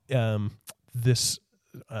 that this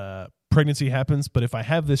pregnancy happens, but if I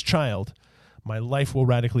have this child, my life will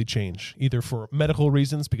radically change, either for medical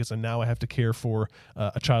reasons, because now I have to care for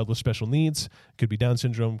a child with special needs. Could be Down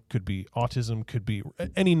syndrome, could be autism, could be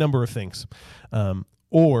any number of things.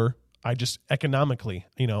 Or I just economically,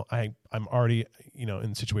 I'm already,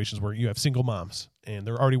 in situations where you have single moms and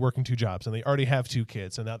they're already working 2 jobs and they already have 2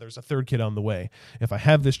 kids and now there's a 3rd kid on the way. If I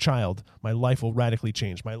have this child, my life will radically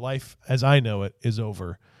change. My life, as I know it, is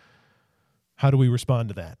over. How do we respond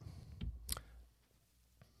to that?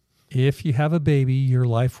 If you have a baby, your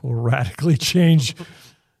life will radically change,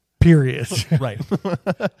 period. Right.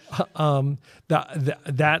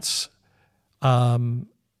 That's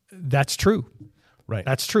true. Right.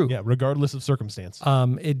 That's true. Yeah, regardless of circumstance.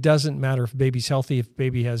 It doesn't matter if baby's healthy, if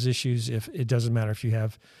baby has issues, if it doesn't matter if you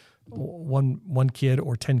have one kid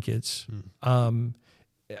or 10 kids.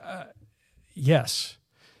 Yes.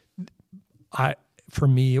 For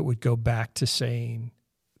me, it would go back to saying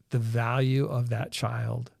the value of that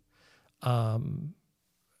child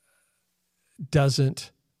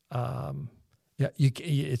doesn't you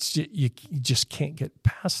just can't get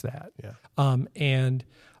past that. Yeah. And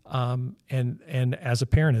as a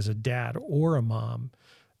parent, as a dad or a mom,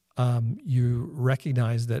 you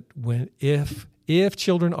recognize that if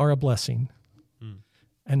children are a blessing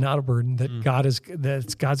and not a burden, that God's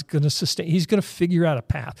going to sustain. He's going to figure out a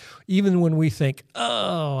path. Even when we think,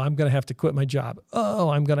 oh, I'm going to have to quit my job. Oh,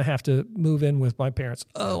 I'm going to have to move in with my parents.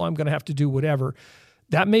 Oh, I'm going to have to do whatever.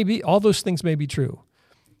 That may be, all those things may be true,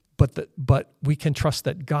 but we can trust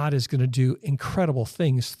that God is going to do incredible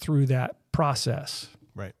things through that process.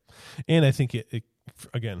 Right. And I think it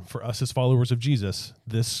again, for us as followers of Jesus,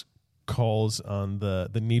 this calls on the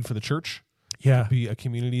need for the church to be a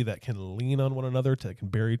community that can lean on one another, that can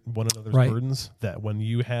bear one another's burdens, that when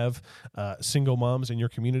you have single moms in your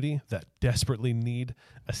community that desperately need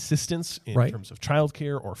assistance in terms of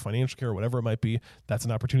childcare or financial care or whatever it might be, that's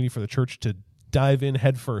an opportunity for the church to dive in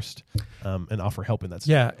head first and offer help in that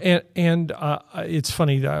space. Yeah, and it's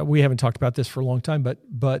funny, we haven't talked about this for a long time,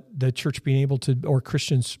 but the church being able to, or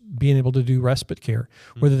Christians being able to do respite care,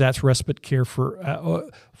 whether that's respite care for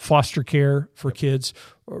foster care for kids,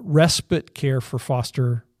 respite care for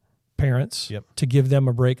foster parents to give them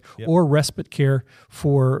a break, or respite care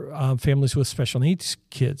for families with special needs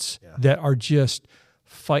kids that are just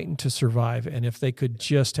fighting to survive. And if they could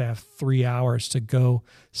just have 3 hours to go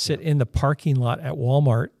sit in the parking lot at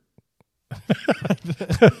Walmart,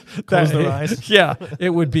 close their eyes. Yeah, it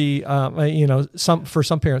would be, for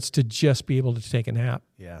some parents to just be able to take a nap.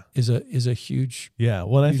 Is a huge,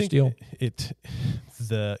 Well, huge I think deal.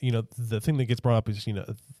 The thing that gets brought up is,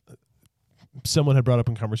 someone had brought up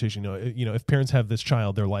in conversation, if parents have this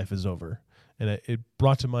child, their life is over. And it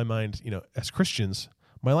brought to my mind, as Christians,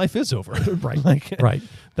 my life is over. Right.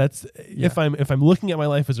 That's if I'm looking at my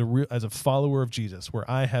life as a follower of Jesus, where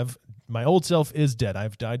I have my old self is dead.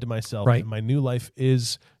 I've died to myself. And my new life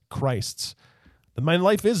is Christ's. Then my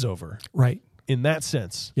life is over. Right. In that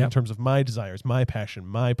sense, in terms of my desires, my passion,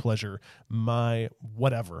 my pleasure, my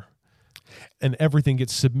whatever, and everything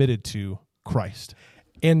gets submitted to Christ.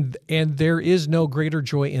 And there is no greater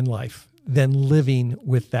joy in life than living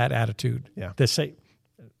with that attitude. To say,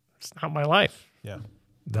 it's not my life.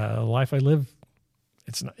 The life I live,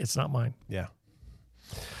 it's not mine.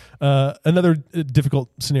 Another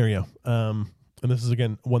difficult scenario, and this is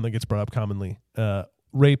again one that gets brought up commonly: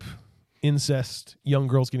 rape, incest, young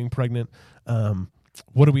girls getting pregnant.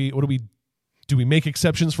 What do we make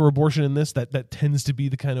exceptions for abortion in this? That tends to be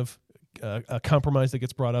the kind of a compromise that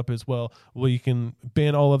gets brought up as well. Well, you can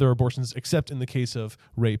ban all other abortions except in the case of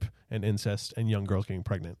rape and incest and young girls getting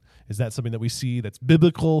pregnant. Is that something that we see that's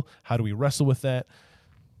biblical? How do we wrestle with that?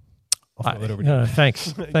 I'll throw that over to you.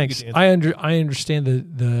 Thanks. I understand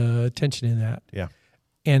the tension in that.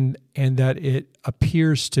 And that it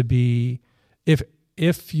appears to be,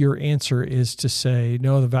 if your answer is to say,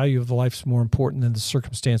 no, the value of the life is more important than the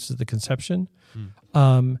circumstances of the conception,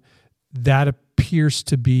 that appears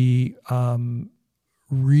to be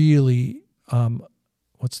really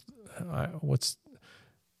what's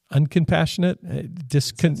uncompassionate,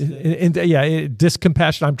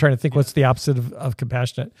 discompassionate. I'm trying to think what's the opposite of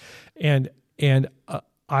compassionate, and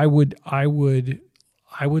I would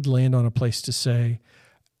land on a place to say,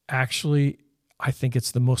 actually, I think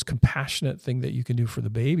it's the most compassionate thing that you can do for the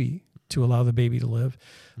baby, to allow the baby to live.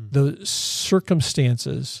 The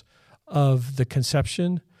circumstances of the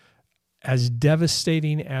conception, as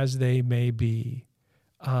devastating as they may be,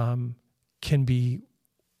 can be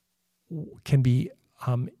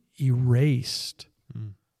erased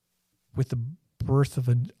with the birth of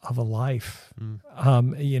a life,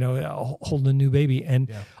 holding a new baby,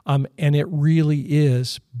 and it really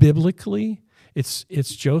is biblically.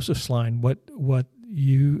 It's Joseph's line. What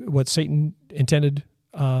Satan intended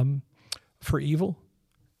for evil,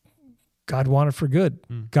 God wanted for good.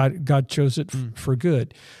 God chose it for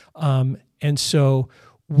good, and so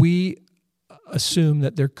we assume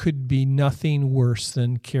that there could be nothing worse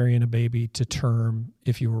than carrying a baby to term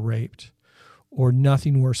if you were raped, or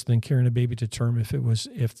nothing worse than carrying a baby to term if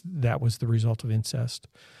that was the result of incest.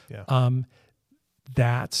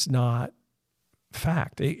 That's not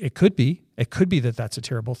fact. It could be. It could be that that's a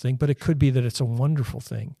terrible thing, but it could be that it's a wonderful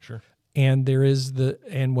thing. Sure. And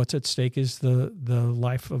and what's at stake is the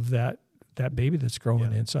life of that baby that's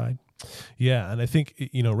growing inside. Yeah, and I think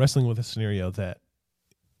wrestling with a scenario that,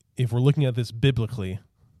 if we're looking at this biblically,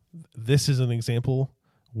 this is an example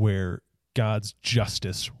where God's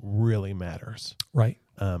justice really matters. Right.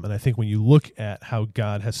 And I think when you look at how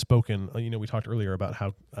God has spoken, we talked earlier about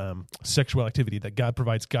how sexual activity, that God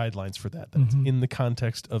provides guidelines for that. That's in the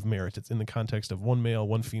context of marriage. It's in the context of one male,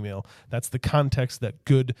 one female. That's the context that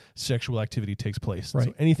good sexual activity takes place. Right.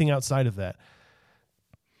 So anything outside of that,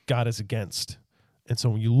 God is against. And so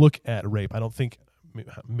when you look at rape, I don't think,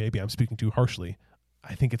 maybe I'm speaking too harshly,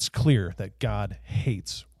 I think it's clear that God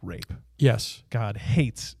hates rape. Yes. God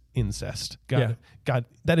hates incest. God,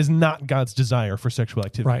 that is not God's desire for sexual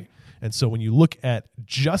activity. Right. And so when you look at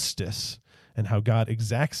justice and how God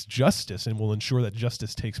exacts justice and will ensure that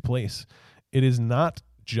justice takes place, it is not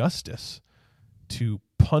justice to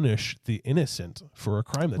punish the innocent for a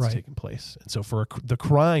crime that's taken place. And so for the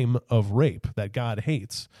crime of rape that God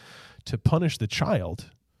hates, to punish the child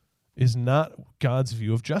is not God's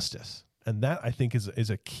view of justice. And that, I think, is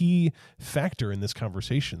a key factor in this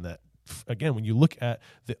conversation, that again, when you look at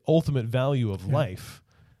the ultimate value of life,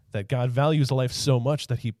 that God values life so much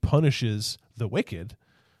that he punishes the wicked,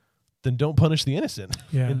 then don't punish the innocent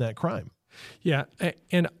in that crime. Yeah.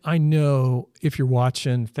 And I know if you're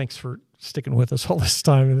watching, thanks for sticking with us all this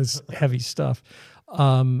time in this heavy stuff.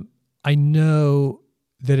 I know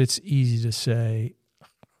that it's easy to say,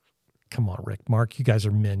 come on, Rick, Mark, you guys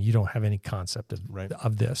are men. You don't have any concept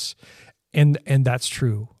of this. And that's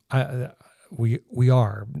true. We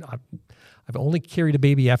are. I've only carried a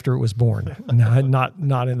baby after it was born,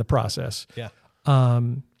 not in the process. Yeah.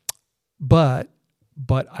 But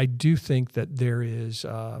I do think that there is.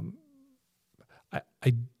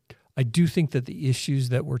 I do think that the issues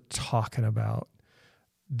that we're talking about,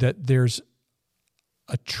 that there's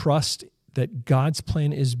a trust that God's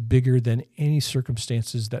plan is bigger than any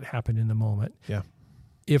circumstances that happen in the moment. Yeah.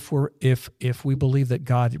 If we believe that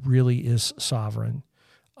God really is sovereign,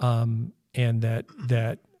 and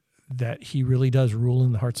that he really does rule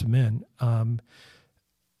in the hearts of men.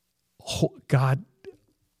 God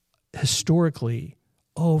historically,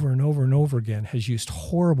 over and over and over again, has used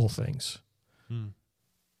horrible things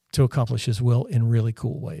to accomplish his will in really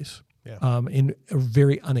cool ways, in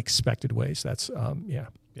very unexpected ways. That's, Yeah.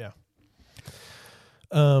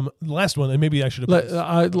 Last one, and maybe I should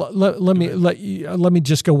have. Let me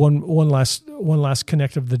just go one last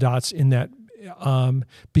connect of the dots in that.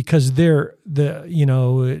 Because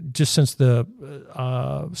just since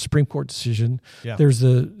the Supreme Court decision, there's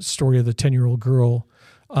the story of the 10-year-old girl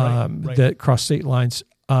that crossed state lines.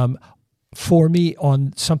 For me,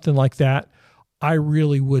 on something like that, I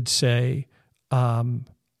really would say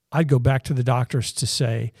I'd go back to the doctors to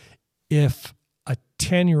say, if a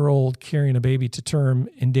 10-year-old carrying a baby to term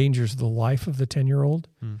endangers the life of the 10-year-old,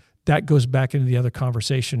 that goes back into the other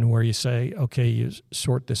conversation where you say, okay, you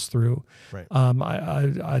sort this through. Right.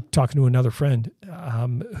 I talking to another friend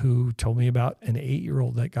who told me about an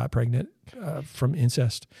 8-year-old that got pregnant from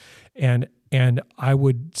incest, and I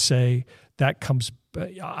would say that comes.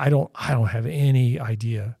 I don't have any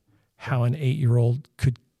idea how an 8-year-old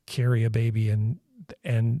could carry a baby and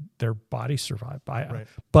their body survive.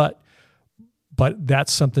 But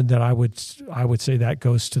that's something that I would say that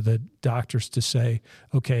goes to the doctors to say,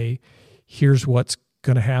 okay, here's what's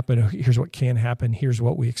going to happen. Here's what can happen. Here's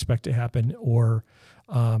what we expect to happen. Or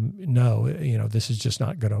no, this is just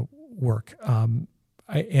not going to work.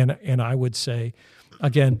 I would say,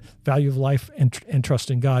 again, value of life and trust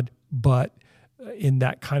in God. But in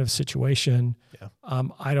that kind of situation,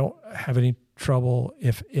 I don't have any trouble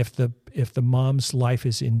if the mom's life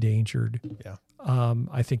is endangered. Yeah.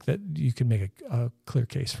 I think that you can make a clear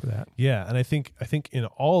case for that. Yeah, and I think in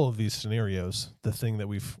all of these scenarios, the thing that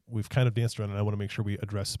we've kind of danced around, and I want to make sure we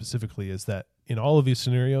address specifically, is that in all of these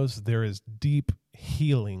scenarios, there is deep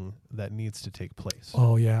healing that needs to take place.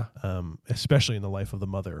 Oh yeah, especially in the life of the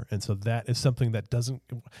mother, and so that is something that doesn't.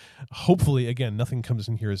 Hopefully, again, nothing comes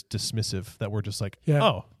in here as dismissive. That we're just like,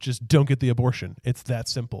 oh, just don't get the abortion. It's that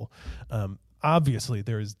simple. Obviously,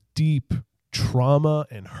 there is deep trauma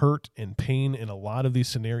and hurt and pain in a lot of these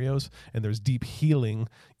scenarios, and there's deep healing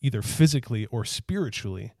either physically or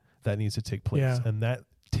spiritually that needs to take place, and that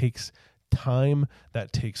takes time,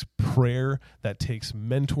 that takes prayer, that takes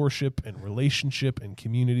mentorship and relationship and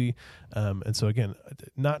community, and so again,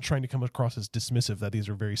 not trying to come across as dismissive that these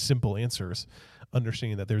are very simple answers,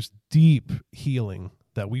 understanding that there's deep healing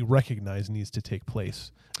that we recognize needs to take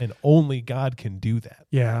place, and only God can do that.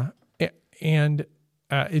 And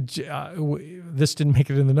this didn't make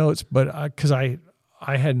it in the notes, but because I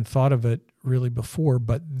hadn't thought of it really before,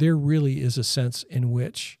 but there really is a sense in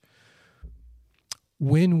which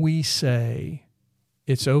when we say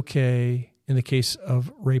it's okay in the case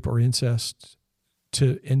of rape or incest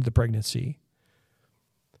to end the pregnancy,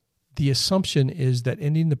 the assumption is that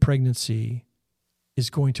ending the pregnancy is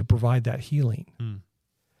going to provide that healing.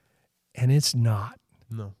 and it's not.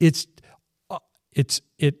 No. It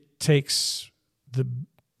takes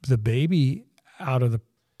the baby out of the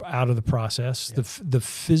process, the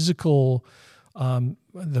physical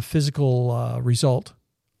result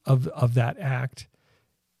of that act.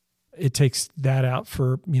 It takes that out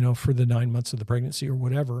for the 9 months of the pregnancy or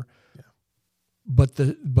whatever. Yeah. But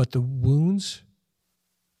the wounds,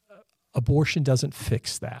 abortion doesn't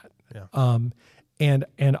fix that. Yeah.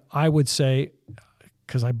 And I would say,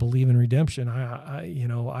 because I believe in redemption,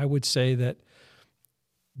 I would say that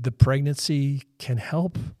the pregnancy can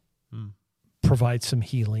help provide some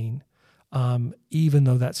healing, even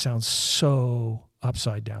though that sounds so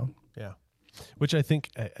upside down. Yeah. Which I think,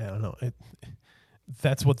 I don't know,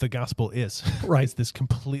 that's what the gospel is. Right. It's this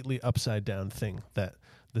completely upside down thing, that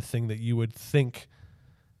the thing that you would think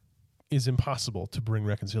is impossible to bring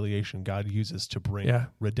reconciliation, God uses to bring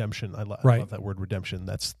redemption. I love that word redemption.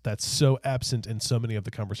 That's so absent in so many of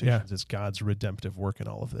the conversations. It's God's redemptive work in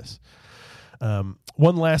all of this.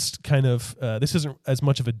 One last kind of, this isn't as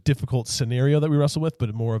much of a difficult scenario that we wrestle with,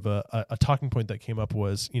 but more of a talking point that came up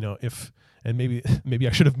was, and maybe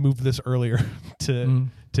I should have moved this earlier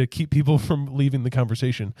to keep people from leaving the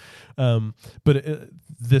conversation. But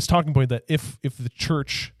this talking point that if the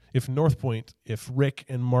church, if North Point, if Rick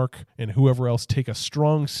and Mark and whoever else take a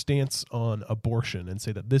strong stance on abortion and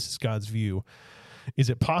say that this is God's view, is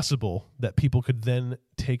it possible that people could then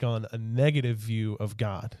take on a negative view of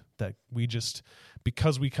God? That we just,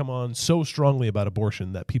 because we come on so strongly about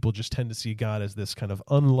abortion, that people just tend to see God as this kind of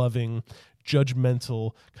unloving,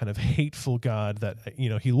 judgmental, kind of hateful God that,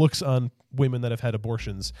 he looks on women that have had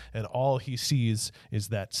abortions and all he sees is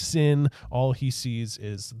that sin, all he sees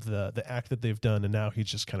is the act that they've done, and now he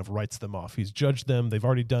just kind of writes them off. He's judged them, they've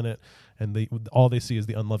already done it, and all they see is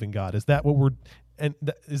the unloving God. Is that what we're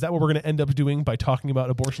going to end up doing by talking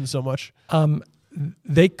about abortion so much?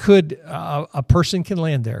 They could, a person can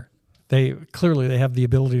land there. They have the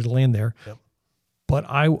ability to land there. Yep. But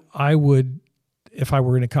I would, if I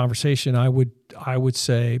were in a conversation, I would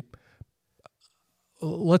say,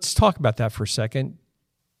 let's talk about that for a second.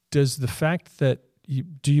 Does the fact that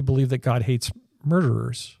do you believe that God hates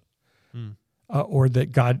murderers, or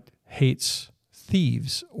that God hates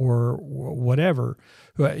thieves, or whatever,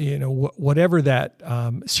 whatever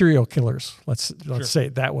that serial killers? Let's say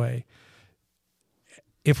it that way.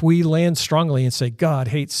 If we land strongly and say God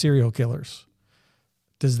hates serial killers,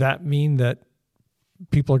 does that mean that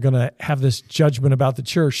people are going to have this judgment about the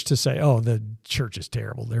church to say, oh, the church is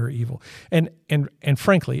terrible, they're evil? And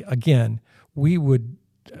frankly, again,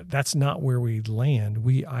 that's not where we land.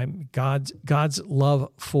 God's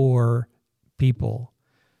love for people,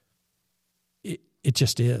 it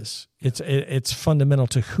just is. It's fundamental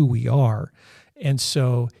to who we are. And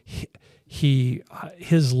so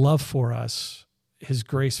his love for us, his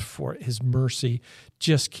grace for his mercy,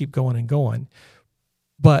 just keep going and going.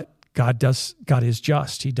 But God is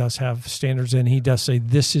just. He does have standards, and he does say,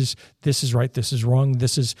 this is right, this is wrong,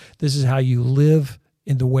 this is how you live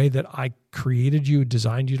in the way that I created you,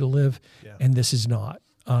 designed you to live, and this is not.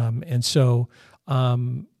 And so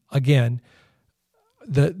again,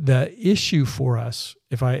 the issue for us,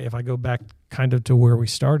 if I go back kind of to where we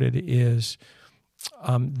started, is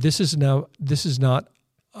this is not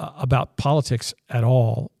about politics at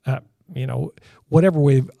all. Whatever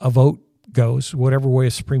way a vote goes, whatever way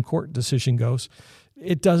a Supreme Court decision goes,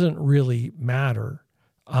 it doesn't really matter.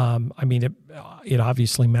 It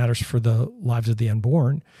obviously matters for the lives of the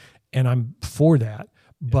unborn, and I'm for that.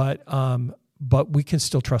 But we can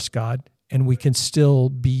still trust God, and we can still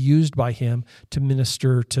be used by Him to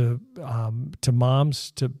minister to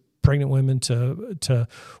moms, to pregnant women, to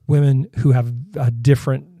women who have a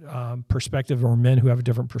different perspective, or men who have a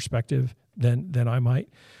different perspective than I might.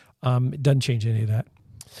 It doesn't change any of that.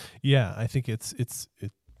 Yeah, I think it's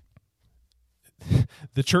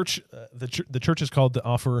the church. The church is called to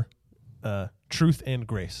offer truth and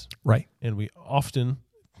grace, right? And we often,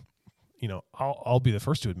 I'll be the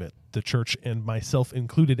first to admit, the church, and myself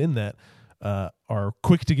included in that, are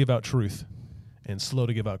quick to give out truth and slow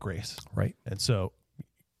to give out grace, right? And so,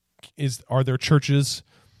 are there churches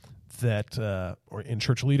that, or in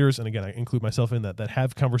church leaders, and again, I include myself in that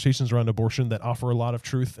have conversations around abortion that offer a lot of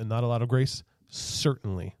truth and not a lot of grace?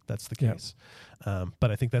 Certainly, that's the case. But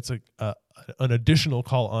I think that's an additional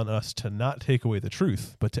call on us to not take away the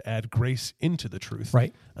truth, but to add grace into the truth.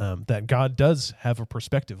 Right. That God does have a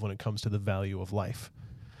perspective when it comes to the value of life.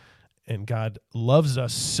 And God loves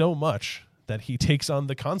us so much that He takes on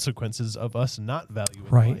the consequences of us not valuing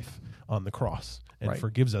life on the cross and Right.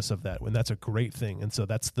 forgives us of that. And that's a great thing. And so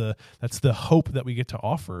that's the hope that we get to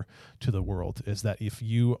offer to the world, is that if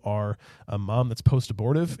you are a mom that's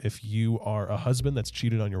post-abortive, if you are a husband that's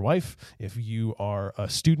cheated on your wife, if you are a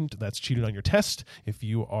student that's cheated on your test, if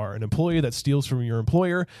you are an employee that steals from your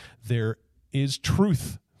employer, there is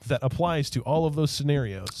truth that applies to all of those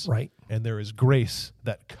scenarios. Right. And there is grace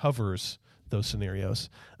that covers those scenarios.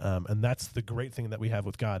 And that's the great thing that we have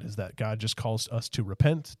with God, is that God just calls us to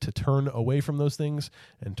repent, to turn away from those things,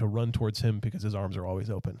 and to run towards him because his arms are always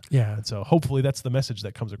open. Yeah. And so hopefully that's the message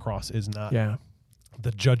that comes across, is not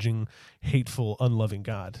the judging, hateful, unloving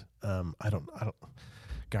God. I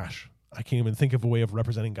can't even think of a way of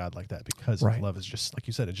representing God like that, because his love is just, like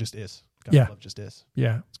you said, it just is. God's love just is.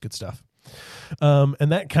 Yeah. It's good stuff.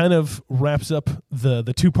 And that kind of wraps up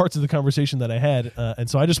the two parts of the conversation that I had. And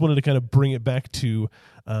so I just wanted to kind of bring it back to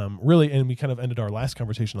really, and we kind of ended our last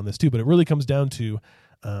conversation on this too, but it really comes down to,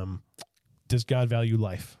 does God value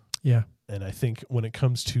life? Yeah. And I think when it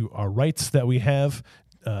comes to our rights that we have,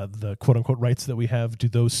 the quote unquote rights that we have, do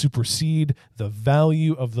those supersede the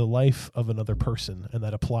value of the life of another person? And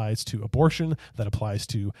that applies to abortion, that applies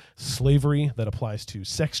to slavery, that applies to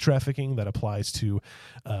sex trafficking, that applies to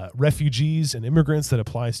refugees and immigrants, that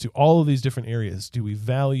applies to all of these different areas. Do we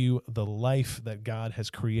value the life that God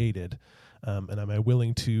has created? And am I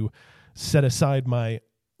willing to set aside my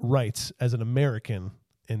rights as an American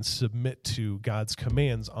and submit to God's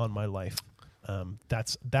commands on my life?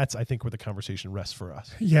 That's I think where the conversation rests for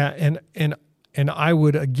us. Yeah, and I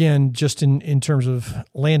would, again, just in terms of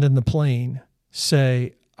landing the plane,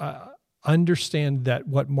 say understand that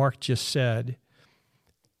what Mark just said,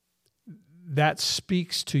 that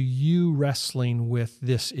speaks to you wrestling with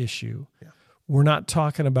this issue. Yeah. We're not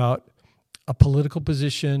talking about a political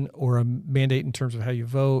position or a mandate in terms of how you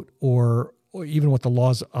vote, or even what the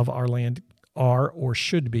laws of our land are or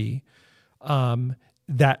should be.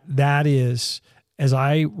 That is, as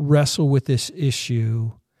I wrestle with this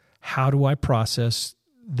issue, how do I process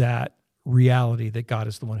that reality that God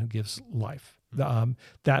is the one who gives life?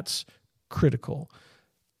 That's critical.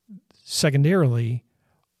 Secondarily,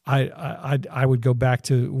 I would go back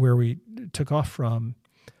to where we took off from.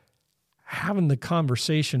 Having the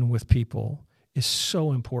conversation with people is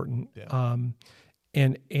so important. Yeah.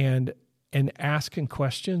 And asking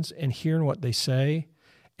questions and hearing what they say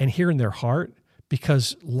and hearing their heart.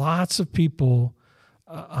 Because lots of people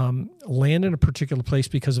land in a particular place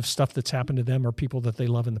because of stuff that's happened to them or people that they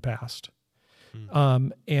love in the past.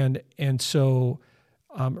 And so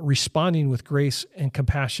responding with grace and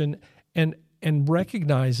compassion and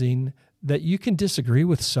recognizing that you can disagree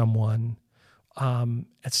with someone and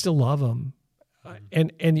still love them.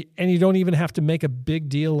 And you don't even have to make a big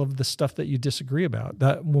deal of the stuff that you disagree about.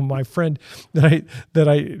 That when my friend that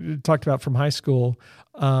I talked about from high school,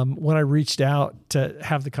 when I reached out to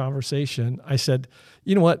have the conversation, I said,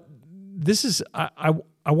 you know what, this is I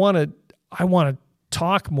want to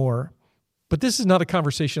talk more, but this is not a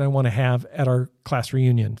conversation I want to have at our class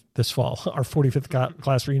reunion this fall, our 45th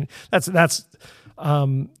class reunion.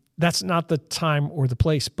 That's not the time or the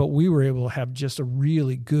place, but we were able to have just a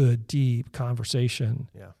really good, deep conversation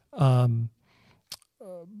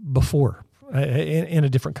before in a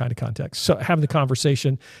different kind of context. So having the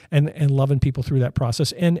conversation and loving people through that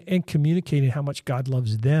process and communicating how much God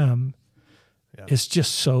loves them is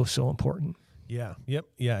just so important. Yeah. Yep.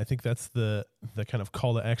 Yeah. I think that's the kind of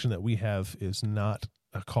call to action that we have, is not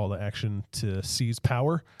a call to action to seize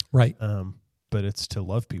power. Right. But it's to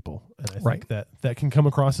love people. And I think that can come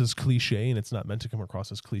across as cliche, and it's not meant to come across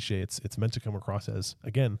as cliche. It's meant to come across as,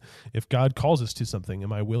 again, if God calls us to something,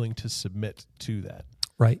 am I willing to submit to that?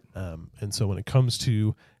 Right. And so when it comes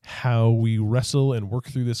to how we wrestle and work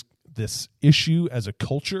through this issue as a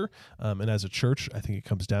culture and as a church, I think it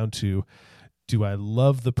comes down to, do I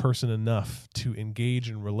love the person enough to engage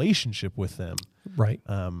in relationship with them? Right.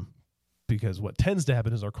 Because what tends to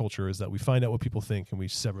happen in our culture is that we find out what people think and we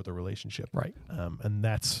sever the relationship. Right. And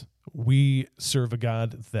we serve a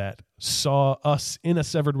God that saw us in a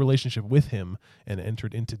severed relationship with him and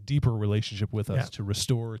entered into deeper relationship with us to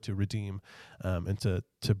restore, to redeem, and to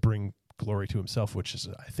bring glory to himself, which is,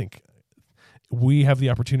 I think, we have the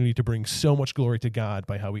opportunity to bring so much glory to God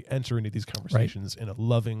by how we enter into these conversations in a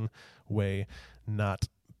loving way, not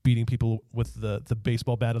beating people with the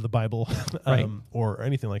baseball bat of the Bible or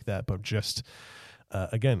anything like that, but just,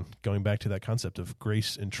 again, going back to that concept of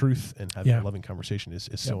grace and truth and having a loving conversation is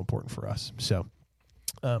so important for us. So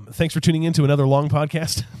Thanks for tuning in to another long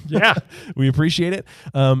podcast. Yeah. We appreciate it.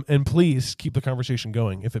 And please keep the conversation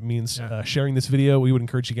going. If it means sharing this video, we would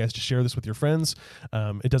encourage you guys to share this with your friends.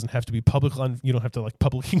 It doesn't have to be public you don't have to like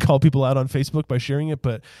publicly call people out on Facebook by sharing it,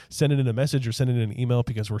 but send it in a message or send it in an email,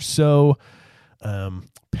 because we're so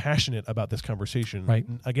passionate about this conversation. Right.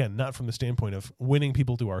 Again, not from the standpoint of winning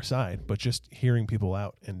people to our side, but just hearing people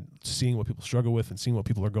out and seeing what people struggle with and seeing what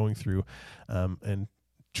people are going through, and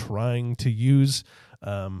trying to use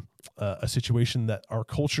a situation that our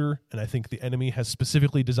culture and I think the enemy has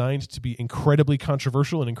specifically designed to be incredibly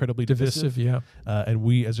controversial and incredibly divisive. Yeah. And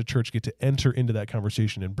we as a church get to enter into that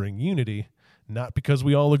conversation and bring unity, not because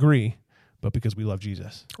we all agree, but because we love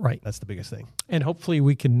Jesus. Right. That's the biggest thing. And hopefully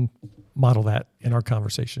we can model that in our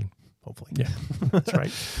conversation. Hopefully. Yeah, that's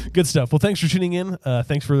right. Good stuff. Well, thanks for tuning in.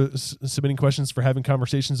 Thanks for submitting questions, for having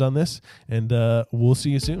conversations on this, and we'll see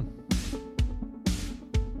you soon.